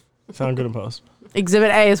 Post. Sound good in post. Exhibit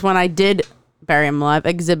A is when I did bury him alive.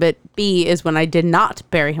 Exhibit B is when I did not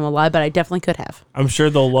bury him alive, but I definitely could have. I'm sure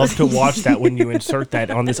they'll love to watch that when you insert that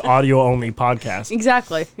on this audio-only podcast.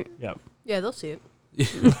 Exactly. Yep. Yeah, they'll see it.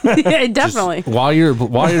 Yeah, definitely. While you're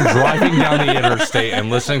driving down the interstate and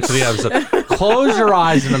listening to the episode, close your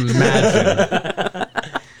eyes and imagine.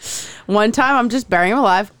 One time I'm just burying him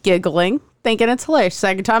alive, giggling, thinking it's hilarious.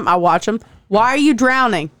 Second time I watch him. Why are you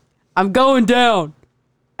drowning? I'm going down.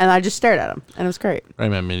 And I just stared at him, and it was great.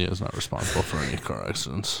 Rayman Media is not responsible for any car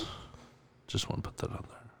accidents. Just want to put that out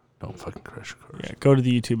there. Don't fucking crash your cars. Yeah, go to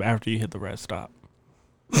the YouTube after you hit the red stop.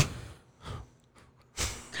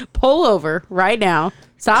 Pull over right now.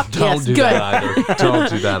 Stop. Don't yes, do good. that either. Don't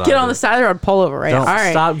do that Get either. on the side of the road. Pull over right Don't now. All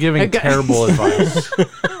right. stop giving Okay. terrible advice.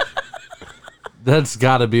 That's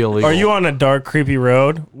got to be illegal. Are you on a dark, creepy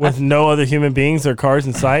road with no other human beings or cars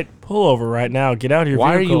in sight? Pull over right now. Get out of your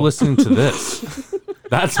Why vehicle. are you listening to this?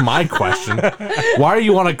 That's my question. Why are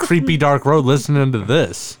you on a creepy dark road listening to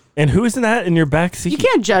this? And who is that in your back seat? You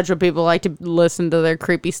can't judge what people like to listen to their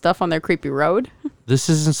creepy stuff on their creepy road. This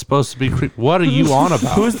isn't supposed to be creepy. What are you on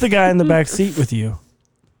about? Who's the guy in the back seat with you?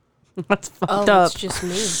 That's fucked Oh, up. it's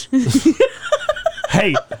just me.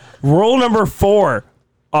 Hey, rule number 4: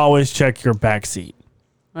 always check your back seat.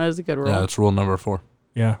 That is a good rule. Yeah, that's rule number 4.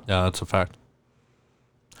 Yeah. Yeah, that's a fact.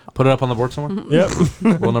 Put it up on the board somewhere. Yep.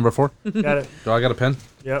 Rule number 4. Got it. Do I got a pen?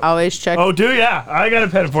 Always check. Oh, do ya? I got a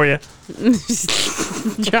pen for you.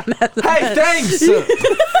 John has a Hey, pen. thanks.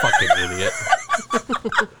 Fucking idiot.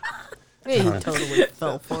 Yeah, you totally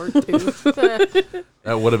fell for it, too.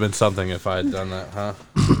 That would have been something if I had done that, huh?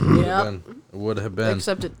 Yep. It would have been.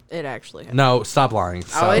 Except it actually happened. No, stop lying.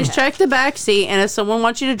 Stop. Always check the back seat, and if someone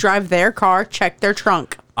wants you to drive their car, check their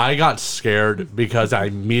trunk. I got scared because I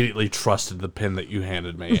immediately trusted the pin that you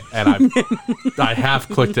handed me, and I half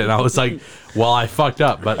clicked it, and I was like, "Well, I fucked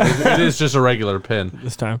up," but it is just a regular pin.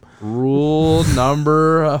 This time. Rule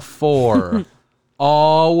number 4: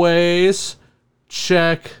 always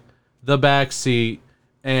check the back seat,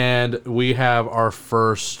 and we have our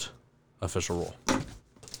first official rule.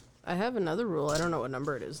 I have another rule. I don't know what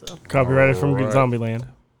number it is, though. Copyrighted from Alright. Zombieland.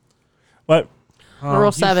 What?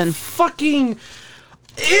 Rule 7. Fucking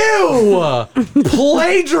ew!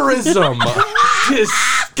 Plagiarism!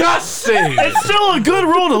 Disgusting! It's still a good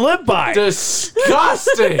rule to live by.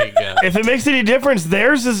 Disgusting! If it makes any difference,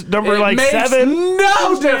 theirs is number It makes 7.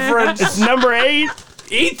 no difference. It's number 8.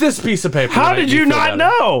 Eat this piece of paper. How to make did me you feel not better.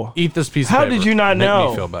 know? Eat this piece of How paper. did you not Make know?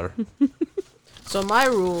 me feel better. So my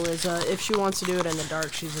rule is if she wants to do it in the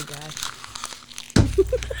dark, she's a guy.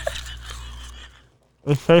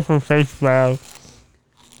 It's safe and safe now.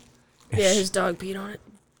 Yeah, his dog peed on it.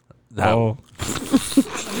 Oh.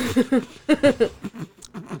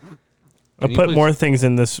 I you put please- more things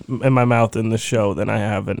in my mouth in this show than I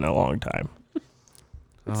have in a long time.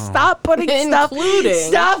 Stop putting stuff. Including-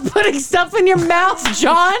 Stop putting stuff in your mouth,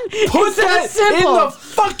 John. Put It's so that simple. in the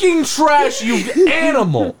fucking trash, you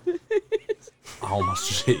animal! I almost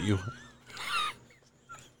just hit you.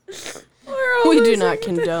 We do not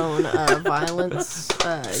condone violence,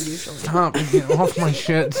 usually. Stop! Get off my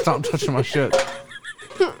shit! Stop touching my shit!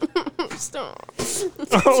 Stop.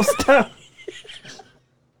 Oh, stop.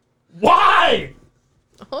 Why?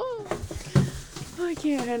 I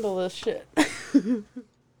can't handle this shit.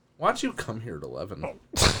 Why'd you come here at 11?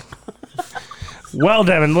 Well,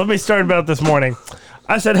 Devin, let me start about this morning.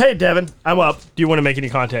 I said, hey, Devin, I'm up. Do you want to make any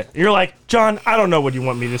content? And you're like, John, I don't know what you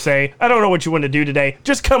want me to say. I don't know what you want to do today.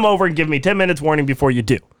 Just come over and give me 10 minutes warning before you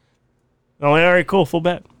do. I'm like, all right, cool, full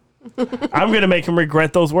bet. I'm going to make him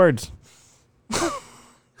regret those words.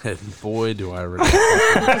 And boy, do I regret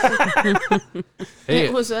it. Hey,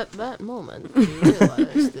 It was at that moment he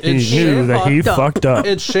realized that He it's, knew that he fucked up.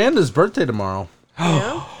 it's Shanda's birthday tomorrow.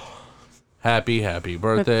 yeah? Happy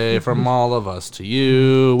birthday from all of us to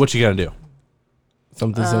you. What you gonna do?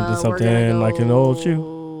 Something, We're gonna something, like an old go shoe.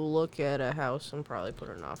 look at a house and probably put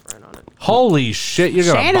an offer in on it. Holy shit, you're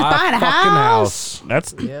gonna Shanda's buy buying a a fucking house?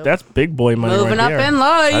 house. That's big boy money Moving right up there. in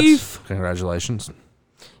life. That's congratulations.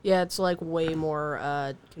 Yeah, it's like way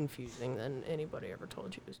more confusing than anybody ever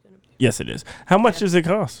told you it was going to be. Yes, it is. How much does it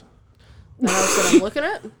cost? The house that I'm looking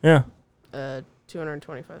at, Yeah.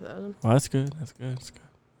 $225,000 Well, that's good. That's good. That's good.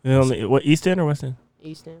 You only, what, East End or West End?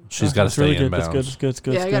 East End. She's got to That's stay really in good. That's bounds. good. That's good. That's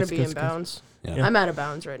good. Yeah, I got to that's be good, in that's good. bounds. Yeah. I'm out of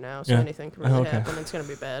bounds right now, so Yeah. anything can really okay. happen. It's going to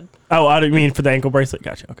be bad. Oh, I didn't mean for the ankle bracelet.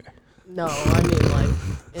 Gotcha. Okay. No, I mean like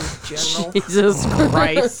in general. Jesus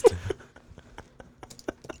Christ.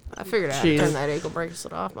 I figured out Jeez. turn that ankle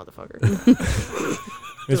bracelet off, motherfucker.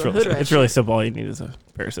 It's Do a really, hood it's really simple. All you need is a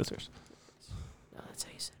pair of scissors. No, that's how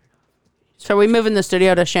you set it So are we moving the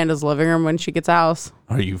studio to Shanda's living room when she gets a house?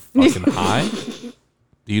 Are you fucking high?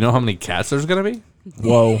 Do you know how many cats there's gonna be?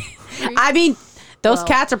 Whoa. I mean, those Well,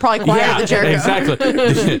 cats are probably quiet at the Jericho.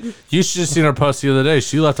 exactly. You should have seen her post the other day.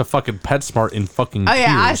 She left a fucking PetSmart in fucking Oh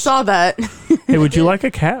yeah, I tears. saw that. Hey, would you like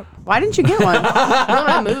a cat? Why didn't you get one? Why don't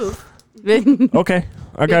I move? Okay.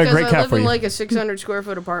 I got a Because great I cat live for in you. like a 600 square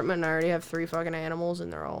foot apartment and I already have 3 fucking animals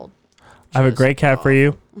and they're all I have a Just great cat for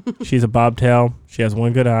you. She's a bobtail. She has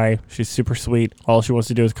one good eye. She's super sweet. All she wants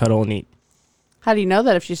to do is cuddle and eat How do you know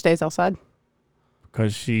that if she stays outside?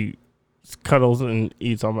 because she cuddles and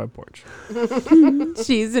eats on my porch.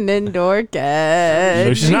 She's an indoor cat.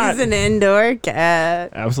 No, she's not. an indoor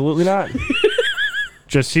cat. Absolutely not.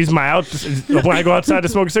 Just she's my out. When I go outside to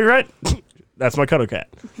smoke a cigarette, that's my cuddle cat.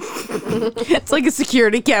 It's like a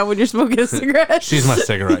security cat when you're smoking a cigarette. She's my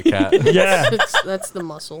cigarette cat. Yeah, That's the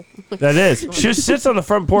muscle. that is. She just sits on the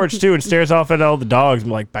front porch too and stares off at all the dogs. I'm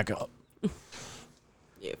like, back up.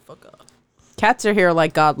 Yeah, fuck off. Cats are here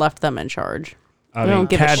like God left them in charge. I They don't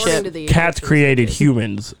give a cats, shit. According to the cats Egyptians, created they did.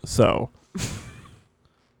 humans, so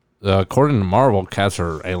According to Marvel, cats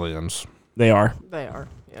are aliens they are. They are.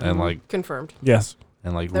 Yeah. and like Confirmed. Yes.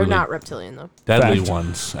 They're really not reptilian though. deadly Fact.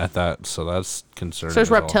 ones at that. So that's concerning. So there's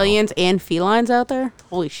as all hell. reptilians and felines out there?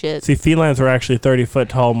 Holy shit. See, felines are actually 30-foot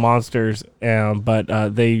tall monsters,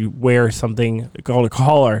 but they wear something called a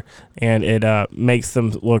collar, and it makes them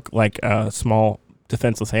look like small,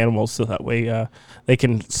 defenseless animals, so that way they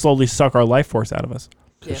can slowly suck our life force out of us.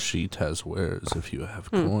 Yeah. Sheet has wares if you have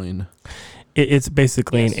coin. It's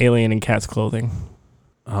basically Yes. an alien in cat's clothing.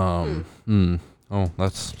 Oh,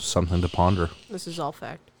 that's something to ponder. This is all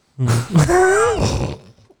fact.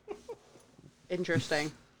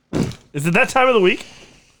 Interesting. Is it that time of the week?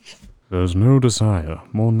 There's no desire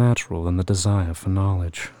more natural than the desire for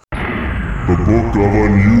knowledge. The Book of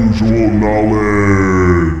Unusual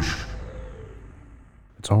Knowledge.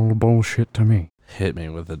 It's all bullshit to me. Hit me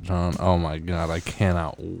with it, John. Oh my god, I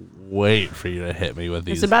cannot wait for you to hit me with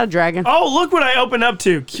these. It's about a dragon. Oh, look what I opened up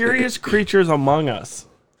to. Curious Creatures Among Us.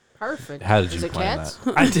 Perfect. How did Is you it plan cats?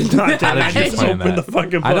 that? I did not. How did I you just plan opened that? the fucking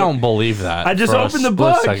book. I don't believe that. I just for a opened the split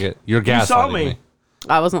book. Second. You're You saw gaslighting me. me.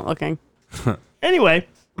 I wasn't looking. Anyway,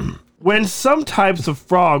 when some types of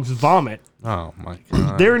frogs vomit, Oh my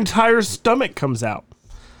god. their entire stomach comes out.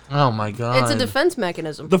 Oh my god. It's a defense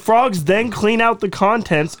mechanism. The frogs then clean out the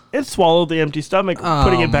contents and swallow the empty stomach,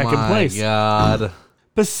 putting it back in place. God.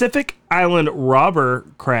 Pacific Island robber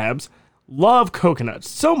crabs love coconuts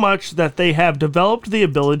so much that they have developed the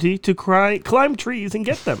ability to climb trees and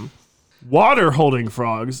get them. Water-holding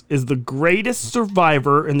frogs is the greatest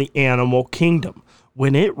survivor in the animal kingdom.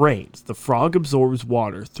 When it rains, the frog absorbs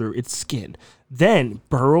water through its skin, then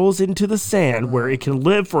burrows into the sand where it can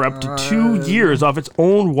live for up to 2 years off its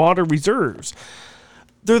own water reserves.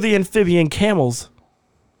 They're the amphibian camels.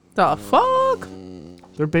 The fuck?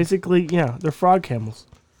 They're basically, they're frog camels.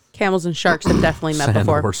 Camels and sharks have definitely met Sand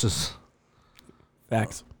before. horses.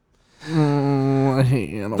 Facts. I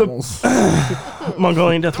hate animals.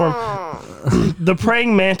 Mongolian deathworm. The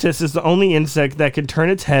praying mantis is the only insect that can turn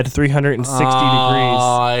its head 360 degrees.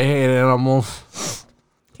 I hate animals.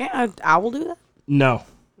 Can't an owl do that? No,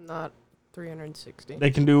 Not 360. they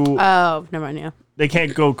can do. Oh, never mind. Yeah. They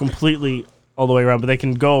can't go completely all the way around, but they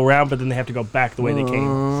can go around. But then they have to go back the way they came.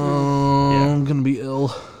 I'm gonna be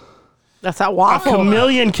ill. That's that A waffle.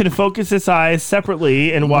 chameleon can focus its eyes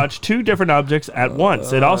separately and watch two different objects at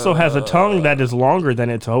once. It also has a tongue that is longer than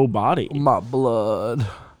its whole body. My blood.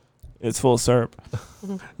 It's full of syrup.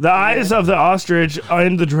 The eyes of the ostrich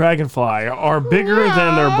and the dragonfly are bigger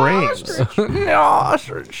than their brains.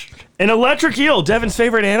 An electric eel, Devin's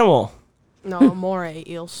favorite animal. No, a moray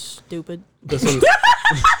eel, stupid. This one,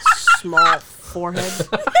 Small forehead.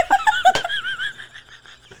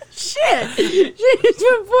 Shit. She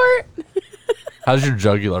went for it. How's your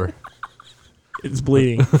jugular? it's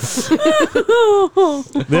bleeding.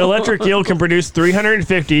 The electric eel can produce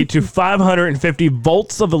 350 to 550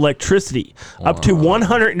 volts of electricity, up to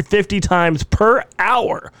 150 times per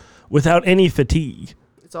hour without any fatigue.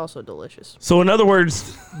 It's also delicious. So in other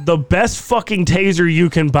words, the best fucking taser you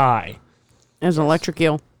can buy. There's an electric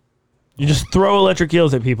eel. You just throw electric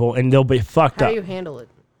eels at people and they'll be fucked How up. do you handle it?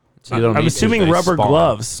 So you don't I'm need to, assuming they rubber spawn.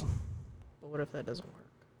 gloves. But what if that doesn't work?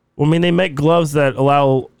 Well, I mean, they make gloves that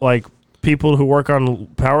allow like people who work on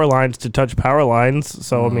power lines to touch power lines.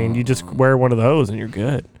 So I mean, you just wear one of those and you're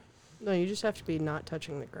good. No, you just have to be not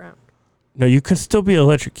touching the ground. No, you can still be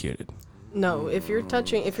electrocuted. No, if you're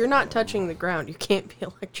not touching the ground, you can't be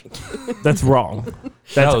electrocuted. That's wrong.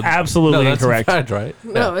 That's No, absolutely no, that's incorrect. A fact, right?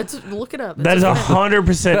 No, it's look it up. It's That is a fact.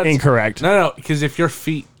 100% incorrect. No, because if your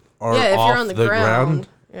feet are Yeah, if off you're on the ground.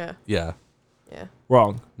 Yeah, yeah, yeah,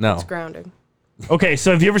 Wrong. no. it's grounding. Okay,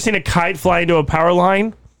 so have you ever seen a kite fly into a power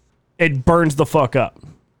line? It burns the fuck up.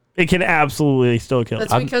 It can absolutely still kill.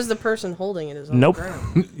 That's because the person holding it is on Nope. the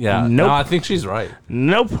ground. Yeah, Nope. no, I think she's right.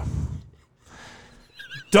 Nope.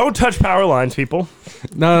 Don't touch power lines, people.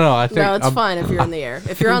 No, I think No, it's fine if you're in the air.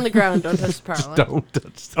 If you're on the ground, don't touch the power line. Don't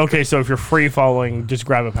touch. Okay, so if you're free falling, just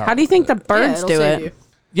grab a power. How do you think the Yeah, birds it'll do save it? you.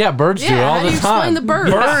 Yeah, birds do it Yeah, all how do the you explain time. the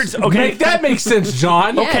birds? Birds. Okay, That makes sense,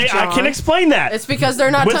 John. Yeah. okay, I John. can explain that. It's because they're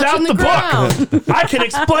not Without touching the, the ground. book, I can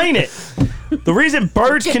explain it. The reason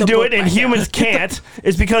birds Get can the do book it and right now. humans can't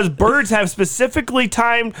is because birds have specifically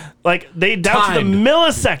timed, like they down to the Timed.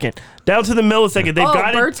 millisecond. Down to the millisecond, they've Oh,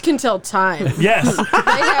 got birds can tell time. it. Yes. They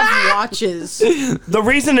have watches. The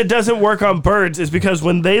reason it doesn't work on birds is because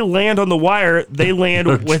when they land on the wire, they land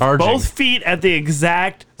with charging. both feet at the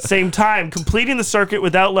exact same time, completing the circuit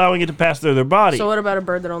without allowing it to pass through their body. So what about a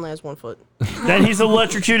bird that only has 1 foot? Then he's an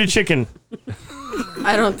electrocuted chicken.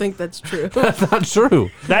 I don't think that's true. That's not true.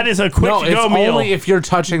 That is a quick No, to it's go meal. only if you're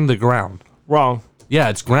touching the ground. Wrong. Yeah,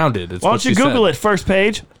 it's grounded. It's Why what don't you she Google said. it first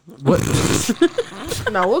page? What?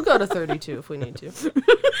 No, we'll go to 32 if we need to.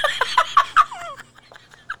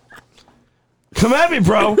 Come at me,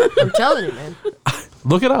 bro. I'm telling you, man.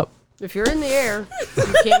 Look it up. If you're in the air, you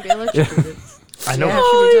can't be electrocuted. I You know. have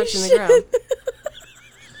to be touching the ground.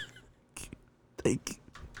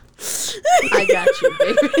 I got you,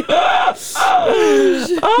 baby.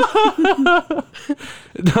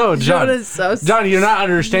 No, John. is so John, you're not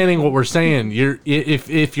understanding what we're saying.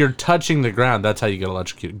 If you're touching the ground, that's how you get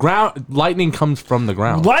electrocuted. Lightning comes from the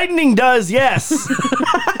ground. Lightning does, yes.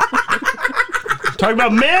 Talking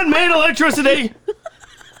about man-made electricity.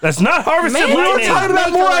 That's not harvested Man-made lightning. We're talking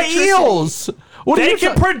about more electricity. eels. What are They you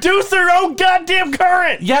can ta- produce their own goddamn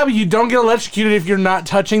current. Yeah, but you don't get electrocuted if you're not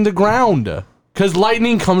touching the ground. Because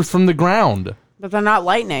lightning comes from the ground. But they're not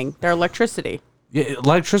lightning. They're electricity. Yeah,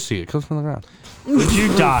 electricity, it comes from the ground. Would you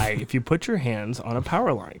die if you put your hands on a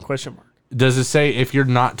power line? Question mark. Does it say if you're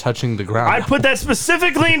not touching the ground? I put that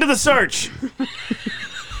specifically into the search.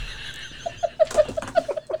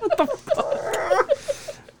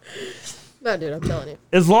 No, dude, I'm telling you.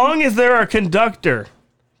 As long as there are a conductor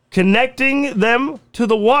connecting them to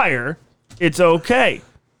the wire, it's okay.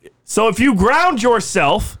 So if you ground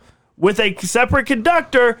yourself with a separate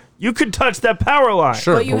conductor, you could touch that power line.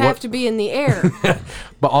 Sure, But you have to be in the air.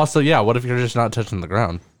 But also, yeah, what if you're just not touching the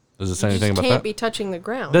ground? Does it say You anything just about can't that? be touching the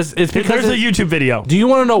ground. It's because There's a YouTube video. Do you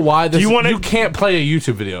want to know why this? you wanna- you can't play a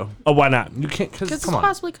YouTube video. Oh, why not? You can't because Because it's come on.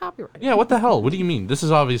 possibly copyrighted. Yeah, what the hell? What do you mean? This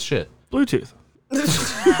is obvious shit. Bluetooth.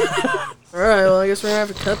 All right, well, I guess we're going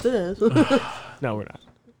to have to cut this. No, we're not.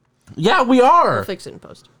 Yeah, we are. We'll fix it in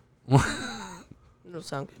post. It'll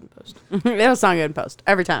sound good in post. It'll sound good in post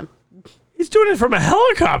every time. He's doing it from a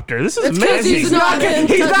helicopter. This is It's 'cause amazing. he's not touching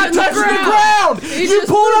touching the ground. He You just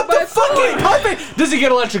pulled did up it the by fucking foot. perfect. Does he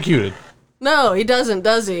get electrocuted? No, he doesn't,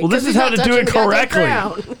 does he? Well, this 'Cause is he's how not to do touching it the goddamn correctly.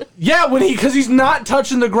 ground. Yeah, because he's not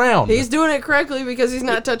touching the ground. He's doing it correctly because he's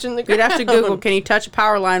not touching the You'd ground. have to Google, can you touch a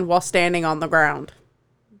power line while standing on the ground?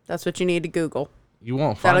 That's what you need to Google. You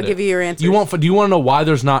won't find That'll it. give you your answers. You won't. Do you want to know why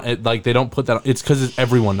there's not like they don't put that? It's because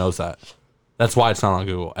everyone knows that. That's why it's not on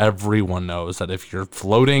Google. Everyone knows that if you're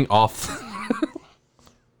floating off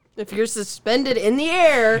If you're suspended in the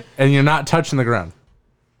air, and you're not touching the ground,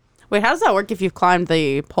 Wait, how does that work if you've climbed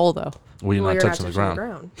the pole, though? well, you're well, not you're touching the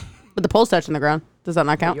ground. But the pole's touching the ground. Does that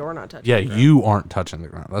not count? You're not touching Yeah, the ground. you aren't touching the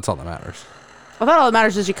ground. That's all that matters. I thought all that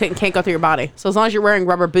matters is you can't go through your body. So as long as you're wearing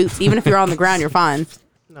rubber boots, even if you're on the ground, you're fine.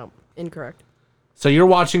 No, incorrect. So you're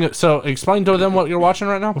watching it. So explain to them what you're watching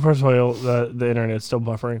right now. Well, first of all, the internet's still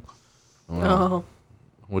buffering. Oh.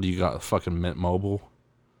 What do you got? Fucking Mint Mobile.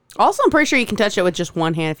 Also, I'm pretty sure you can touch it with just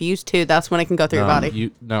one hand. If you use two, that's when it can go through your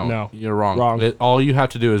body. No, you're wrong. Wrong. All you have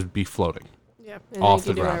to do is be floating. Yeah, and Off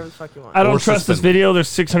then you the can do ground. whatever the fuck you want. I don't Or trust this suspended. video. There's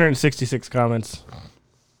 666 comments.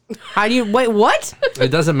 How do you wait? What? It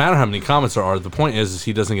doesn't matter how many comments there are. The point is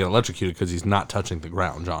he doesn't get electrocuted because he's not touching the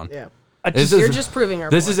ground, John. Yeah. This You're is- just proving our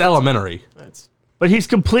This point. is elementary. That's- But he's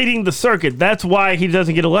completing the circuit. That's why he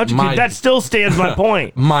doesn't get electrocuted. My- That still stands my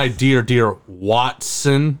point. My dear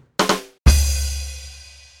Watson.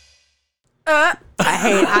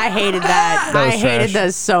 I hated that. That I was hated trash.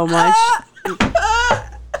 that so much.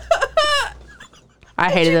 I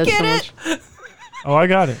hated that so much. Oh, I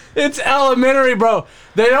got it. It's elementary, bro.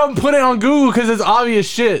 They don't put it on Google because it's obvious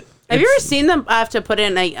shit. Have you ever seen them have to put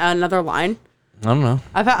in another line? I don't know.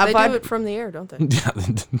 They do it from the air, don't they?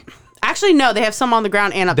 Actually, no. They have some on the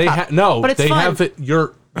ground and up They top. no. but it's they fun. have it.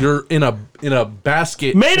 You're in a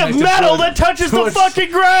basket Made of connected metal to a- that touches to the a-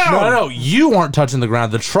 fucking ground. No, you aren't touching the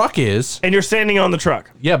ground. The truck is. And you're standing on the truck.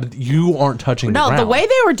 Yeah, but you aren't touching the No, ground. the way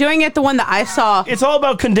they were doing it, the one that I saw, It's all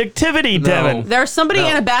about conductivity, Devin. there's somebody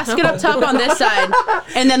in a basket up top on this side,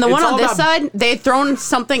 and then the one all on this about- side, they had thrown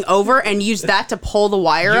something over and used that to pull the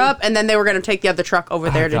wire up, and then they were going to take the other truck over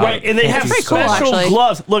there to do Right, it. and they have pretty cool, special actually.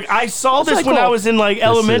 gloves. Look, I saw this really when I cool. was in like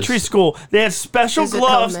elementary is- school. They had special Is it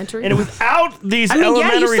gloves, elementary? and without these I mean, yeah,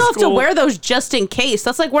 elementary elementary still have to school. wear those just in case.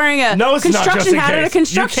 That's like wearing a No, it's not just construction in hat at a case.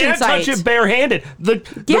 construction You can't site. touch it barehanded. The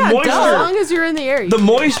Yeah, As moisture. long as you're in the air. The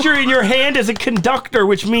moisture in your hand is a conductor,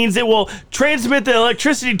 which means it will transmit the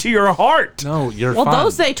electricity to your heart. No, you're Well, fine.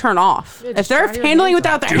 those they turn off. If just they're dry your handling hands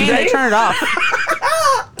without their Do hand, they they? turn it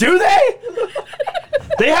off. Do they?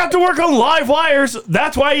 They have to work on live wires.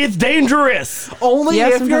 That's why it's dangerous. Only Yeah,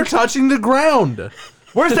 if you're sometimes- touching the ground.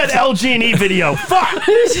 Where's that LG&E video? Fuck.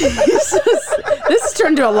 This has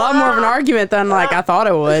turned into a lot more of an argument than like I thought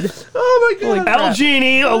it would. Oh my god.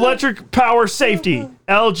 LG&E electric power safety.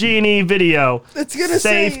 LG&E video. It's gonna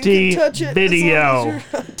Safety video.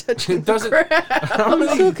 It doesn't.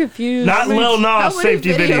 I'm so confused. Not Lil Nas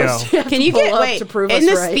safety video. Can you pull get up wait to prove in us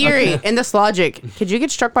this right? theory, in this logic? Could you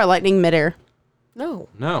get struck by lightning midair? No.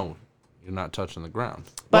 No, you're not touching the ground.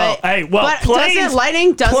 Well, But hey, well, but planes doesn't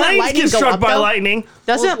lightning get go struck up by though? lightning,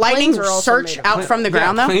 Doesn't Well, lightning planes are also search made of out from the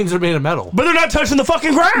ground though? Planes are made of metal. but they're not touching the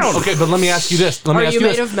fucking ground. Okay, but let me ask you this. Let me Are ask you you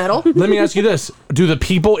made this. of metal? Let me ask you this. Do the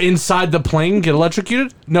people inside the plane get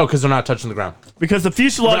electrocuted? No, because they're not touching the ground. Because the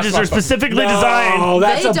fuselages are specifically designed. Oh,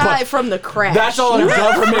 that's They a die from the crash. That's all a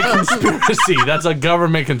government conspiracy. That's a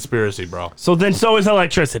government conspiracy, bro. So then so is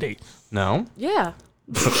electricity. No. Yeah.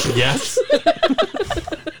 Yes.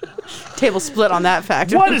 Table split on that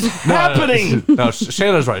fact. What is happening? No,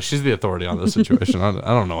 Shanna's right. She's the authority on this situation. I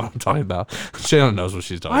don't know what I'm talking about. Shanna knows what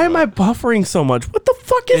she's talking Why am I about. buffering so much? What the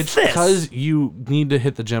fuck is It's this? because you need to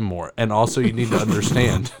hit the gym more, and also you need to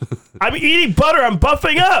understand. I'm eating butter. I'm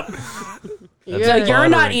buffing up. So you're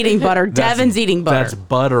not buttering. eating butter. Devin's eating butter. That's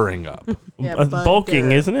buttering up. Yeah, That's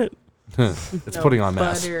bulking, isn't it? It's putting on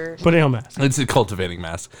mass. Butter. Putting on mass. It's cultivating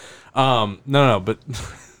mass. No, but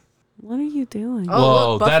What are you doing? Oh,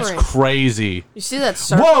 whoa, look, that's buffering. crazy. You see that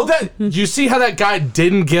circle? Whoa, that you see how that guy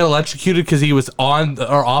didn't get electrocuted because he was on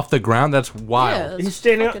or off the ground? That's Yeah, wild. that's He's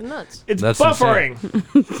standing up. fucking nuts. It's That's buffering.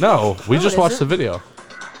 No, we just it watched isn't. the video.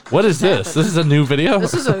 What is this? This is a new video?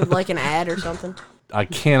 This is like an ad or something. I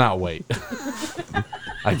cannot wait.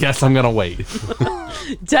 I guess I'm gonna wait.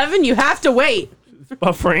 Devin, you have to wait.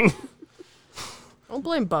 Buffering. Don't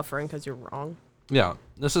blame buffering because you're wrong. Yeah,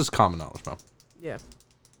 this is common knowledge, bro. Yeah.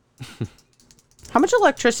 How much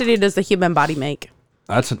electricity does the human body make?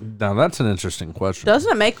 That's an interesting question.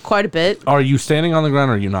 Doesn't it make quite a bit? Are you standing on the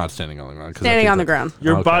ground or are you not standing on the ground? 'Cause I Standing think on the that- ground.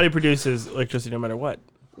 Your Okay. body produces electricity no matter what.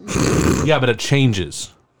 Yeah, but it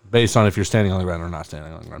changes based on if you're standing on the ground or not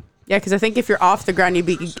standing on the ground. Yeah, because I think if you're off the ground, you'd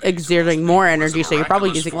be exerting more energy, so you're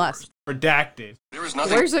probably using less. Redacted.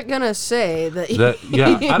 Where's it gonna say that? Yeah,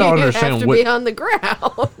 I don't you understand have to what- be on the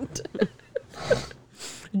ground.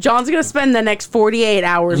 John's gonna spend the next 48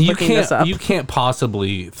 hours looking this up. You can't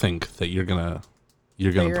possibly think that you're gonna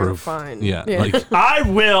you're gonna prove. find- Yeah, yeah. like I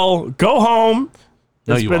will go home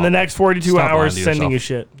No, and you spend the won't. next 42 Stop lying hours to sending yourself. you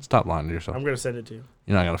shit. stop lying to yourself. I'm going to send it to you.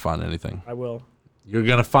 You're not gonna find anything. I will. You're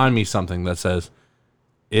gonna find me something that says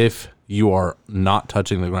if you are not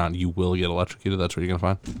touching the ground, you will get electrocuted. That's what you're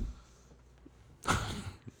gonna find.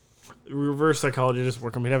 Reverse psychology just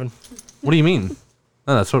work on me, Devin. What do you mean?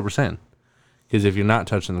 No, that's what we're saying. Because if you're not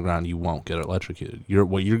touching the ground, you won't get electrocuted.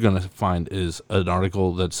 What you're gonna find is an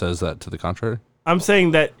article that says that to the contrary. I'm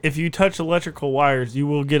saying that if you touch electrical wires, you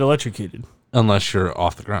will get electrocuted. Unless you're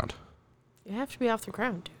off the ground. You have to be off the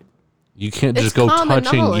ground, dude. You can't It's just go common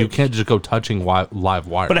touching. You knowledge. can't just go touching live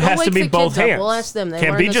wire. But it Go has to wake be the both kids up. hands. We'll ask them. They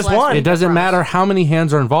Can't be learned just this last one. week, It doesn't I promise. matter how many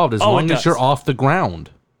hands are involved as Oh, it long as does. you're off the ground.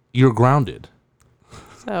 You're grounded.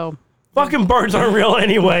 So, Fucking birds aren't real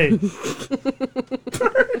anyway.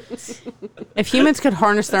 if humans could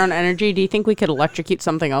harness their own energy, do you think we could electrocute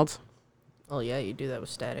something else? Oh yeah, you do that with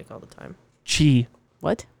static all the time. Chi.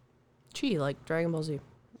 What? Chi, like Dragon Ball Z.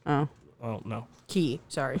 Oh. Oh, no. Ki,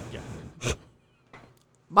 sorry. Yeah.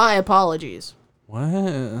 My apologies. What?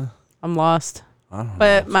 I'm lost. I don't know.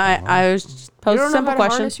 But I was just You posed a don't know simple how to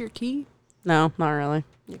question. harness your ki? No, not really.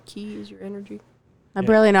 Your ki is your energy. I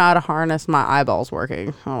barely know how to harness my eyeballs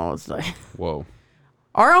working. I don't know what to say. Whoa.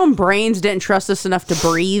 Our own brains didn't trust us enough to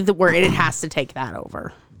breathe where it has to take that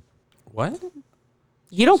over. What?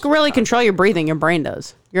 You don't really control your breathing, your brain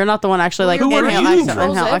does. You're not the one actually like Who are inhale, you? exhale, Controls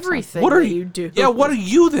inhale, exhale. everything What are that you you do. Yeah, what are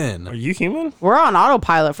you Are then? you human? We're on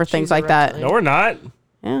autopilot for things a like that. reptile. No, we're not.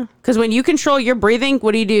 Yeah. Because when you control your breathing,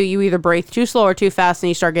 what do? You either breathe too slow or too fast and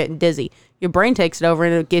you start getting dizzy. Your brain takes it over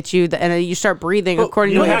and it gets you, and then you start breathing according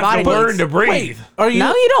to You what your have body to learn needs. to breathe. Are you? No,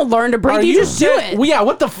 you don't learn to breathe. You just do it. Well, yeah.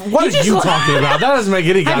 What are just you like- talking about? That doesn't make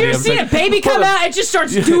any Have you goddamn ever seen a sense. baby come out? It just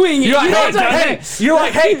starts doing it. You're like, You know hey, what I'm hey, saying? you're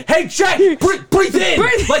like, hey, Jack, breathe in,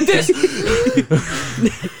 Breathe. like this.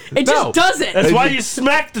 It just does it. That's why you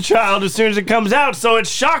smack the child as soon as it comes out, so it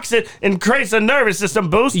shocks it and creates a nervous system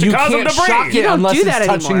boost to You cause them can't to shock breathe. it don't unless do it's that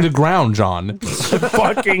touching anymore. the ground, John.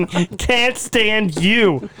 Fucking can't stand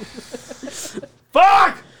you.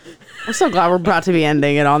 Fuck! I'm so glad we're about to be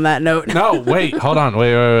ending it on that note. No, wait, hold on,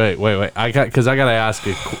 wait. I gotta ask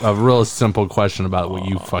a real simple question about what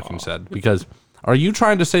you fucking said. Because are you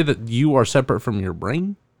trying to say that you are separate from your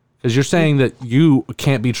brain? Because you're saying that you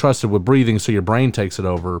can't be trusted with breathing, so your brain takes it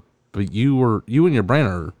over. But you and your brain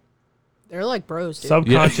are. They're like bros, dude.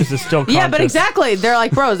 Subconscious is still conscious. Yeah, but exactly. They're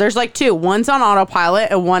like bros. There's like two. One's on autopilot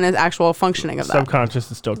and one is actual functioning of that. Subconscious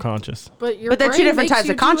is still conscious. but your But they're two brain different makes types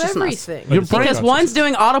you of do consciousness. everything. Your brain Because conscious. one's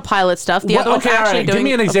doing autopilot stuff, the other one's all actually right. doing Give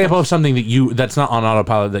me an example of something that's not on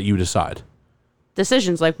autopilot that you decide.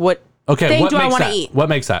 decisions. Like what Okay, thing what do I makes want to that? eat? What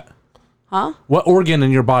makes that? Huh? What organ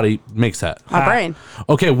in your body makes that? My brain.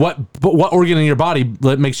 Okay, what organ in your body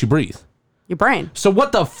makes you breathe? Your brain. So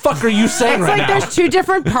what the fuck are you saying It's right like now? there's two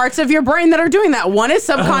different parts of your brain that are doing that. One is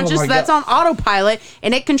subconscious my that's on autopilot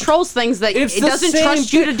and it controls things that it the doesn't same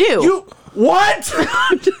trust you to thing. do. What?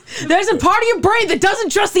 There's a part of your brain that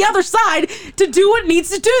doesn't trust the other side to do what it needs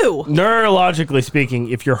to do. Neurologically speaking,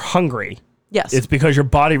 if you're hungry, Yes. it's because your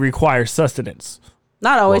body requires sustenance.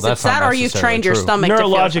 Not always. Well, It's that's not that or you've necessarily trained your true. stomach to feel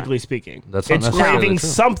Neurologically speaking, That's not it's necessarily craving true.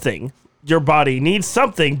 something. Your body needs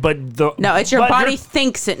something, but No, it's your but body you're-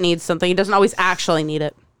 thinks it needs something. It doesn't always actually need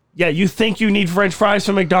it. Yeah, you think you need French fries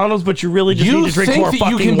from McDonald's, but you really just You need to drink think more that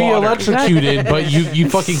fucking you can be water. electrocuted, but you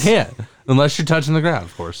fucking can't unless you're touching the ground,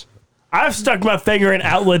 of course. I've stuck my finger in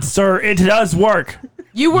outlets, sir. It does work.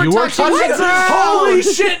 You were touching the ground. Holy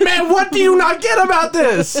shit, man! What do you not get about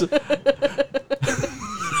this?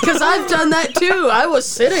 Because I've done that too. I was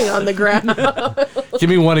sitting on the ground. Give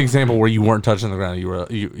me one example where you weren't touching the ground.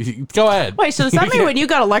 You go ahead. Wait, so does that mean when you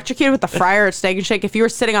got electrocuted with the fryer at Steak and Shake, if you were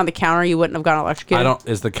sitting on the counter, you wouldn't have gotten electrocuted? I don't.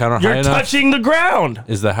 Is the counter high You're enough? touching the ground.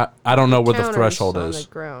 Is I don't know where the Counter's threshold on is.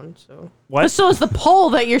 the ground, so. What? But so is the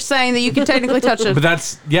pole that you're saying that you can technically touch it. But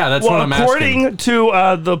that's what Well, I'm asking. according to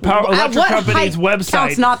the electric what company's height website,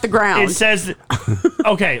 counts not the ground? It says,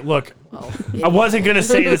 okay, look, I wasn't going to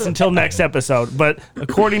say this until next episode, but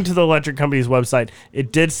according to the electric company's website,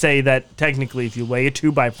 it did say that technically, if you lay a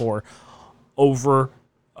 2x4 over,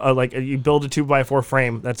 you build a 2x4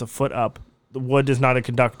 frame that's a foot up, the wood is not a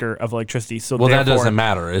conductor of electricity. So Well, that therefore, doesn't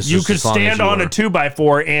matter. It's you just could as long as stand you on are- a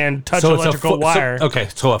 2x4 and touch So it's electrical a foot, wire.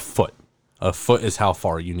 So a foot. A foot is how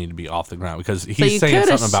far you need to be off the ground because So he's you saying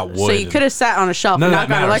coulda something about wood. So you could have sat on a shelf None and of that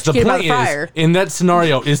not got matters. The electrocuted by point the fryer. is, in that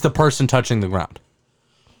scenario, is the person touching the ground?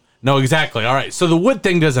 No, exactly. All right. So the wood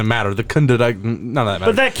thing doesn't matter. The conduct, none of that matters.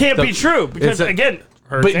 But that can't The- be true because, it's a- again,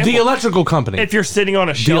 for But the example, electrical company. if you're sitting on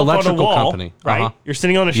a shelf on a electrical wall, company. right? Uh-huh. You're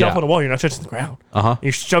sitting on a shelf Yeah. on a wall. You're not touching the ground. Uh-huh.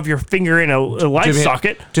 You shove your finger in a light do me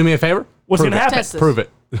socket. Do me a favor. What's Prove gonna it. happen? Test this. Prove it.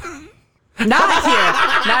 Not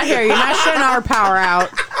here. Not here. You're not shutting our power out.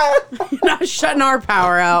 You're not shutting our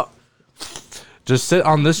power out. Just sit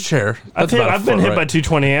on this chair. That's about a I've been foot, hit right? by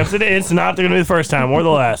 220 amps. It's not going to be the first time or the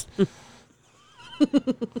last.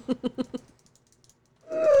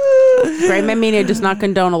 Great Man Media does not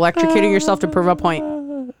condone electrocuting yourself to prove a point.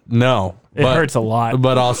 No, It hurts a lot.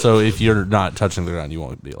 But also, if you're not touching the ground, you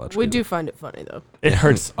won't be electrocuted. We do find it funny though. It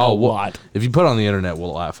hurts a well, lot. If you put it on the internet,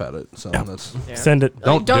 we'll laugh at it. So that's Send it.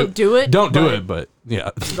 Don't do it. Don't do but, it. But yeah,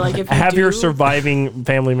 Like if you Have your do- surviving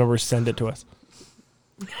family members send it to us.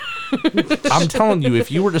 I'm telling you,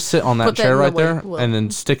 if you were to sit on that Put that chair in the right there will. and then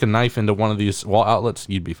stick a knife into one of these wall outlets,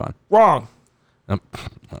 you'd be fine. Wrong.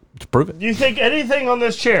 To prove it. You think anything on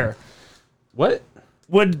this chair What?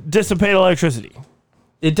 would dissipate electricity?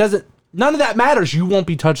 It doesn't. None of that matters. You won't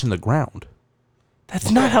be touching the ground.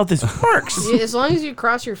 That's not how this works. Yeah, as long as you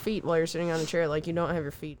cross your feet while you're sitting on a chair, like you don't have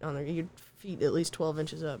your feet on there, your feet at least 12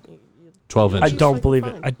 inches up. 12 I inches. don't fucking believe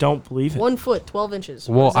it. fine. I don't believe it. 1 foot, 12 inches.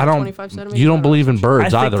 What Well, is that, I don't. 25 centimeters? You I don't believe in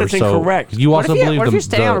birds I think either. that's so incorrect. you What also if, believe what if the- you're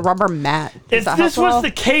standing the- on a rubber mat? Does If that this help at was all?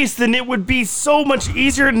 the case, then it would be so much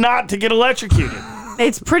easier not to get electrocuted.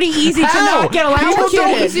 It's pretty easy to not get It's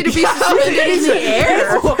electrocuted. easy to be suspended in the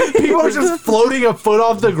air. People are just floating a foot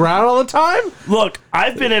off the ground all the time. Look,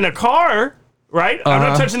 I've been in a car, right? I'm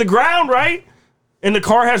not touching the ground, right? And the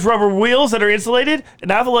car has rubber wheels that are insulated,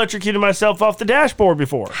 and I've electrocuted myself off the dashboard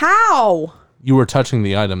before. How? You were touching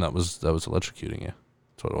the item that was electrocuting you.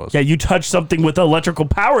 That's what it was. Yeah, you touch something with electrical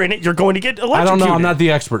power in it, you're going to get I electrocuted. don't know. I'm not the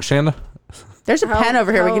expert, Shanda. There's a pen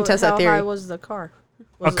over here. We can test that How high theory. was the car?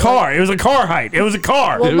 A car. It was a car height. It was a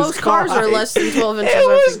car. Well, was most car cars are height. less than 12 inches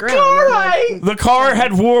off the ground. They're like- The car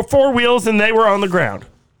had four wheels and they were on the ground.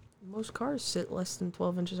 most cars sit less than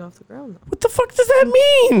 12 inches off the ground. Though. What the fuck does that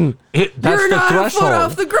mean? That's You're the not threshold. a foot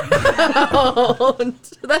off the ground.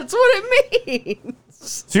 That's what it means.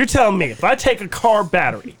 So you're telling me if I take a car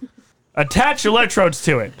battery, attach electrodes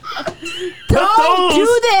to it, Don't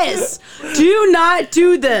do this. Do not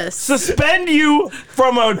do this. suspend you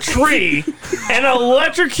from a tree, and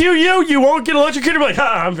electrocute you, you won't get electrocuted. Be like,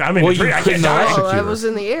 I'm in Well, a tree. you I can't couldn't die. electrocute Well, I her. was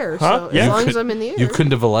in the air, Huh? so Yeah. as long You as I'm in the air. You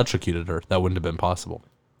couldn't have electrocuted her. That wouldn't have been possible.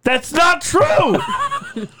 That's not true.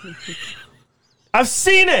 I've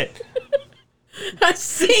seen it. I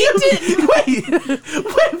seen it.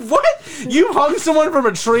 Wait, what? You hung someone from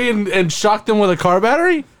a tree and shocked them with a car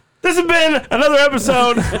battery? This has been another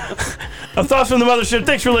episode of Thoughts from the Mothership.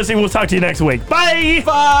 Thanks for listening. We'll talk to you next week. Bye.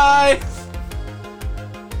 Bye.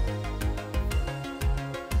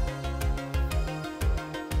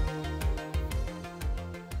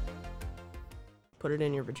 Put it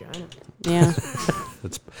in your vagina. Yeah.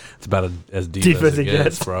 It's about as deep as it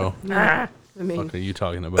gets, bro. I mean, What are you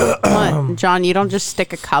talking about? What? John, you don't just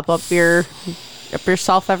stick a cup up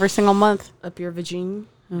yourself every single month. up your vagina.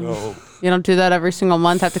 No. You don't do that every single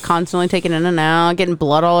month. Have to constantly take it in and out, getting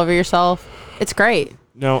blood all over yourself. It's great.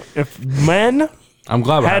 No. If men I'm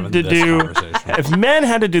glad we're had having to this do, conversation. if men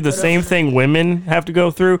had to do the same thing women have to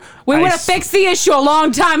go through, We I would have fixed the issue a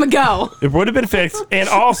long time ago. It would have been fixed, and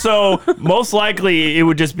also most likely it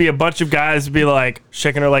would just be a bunch of guys be like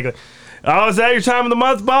shaking her leg. Oh, is that your time of the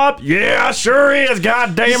month, Bob? Yeah, sure is.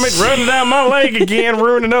 God damn it, running down my leg again,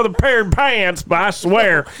 ruined another pair of pants. But I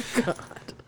swear,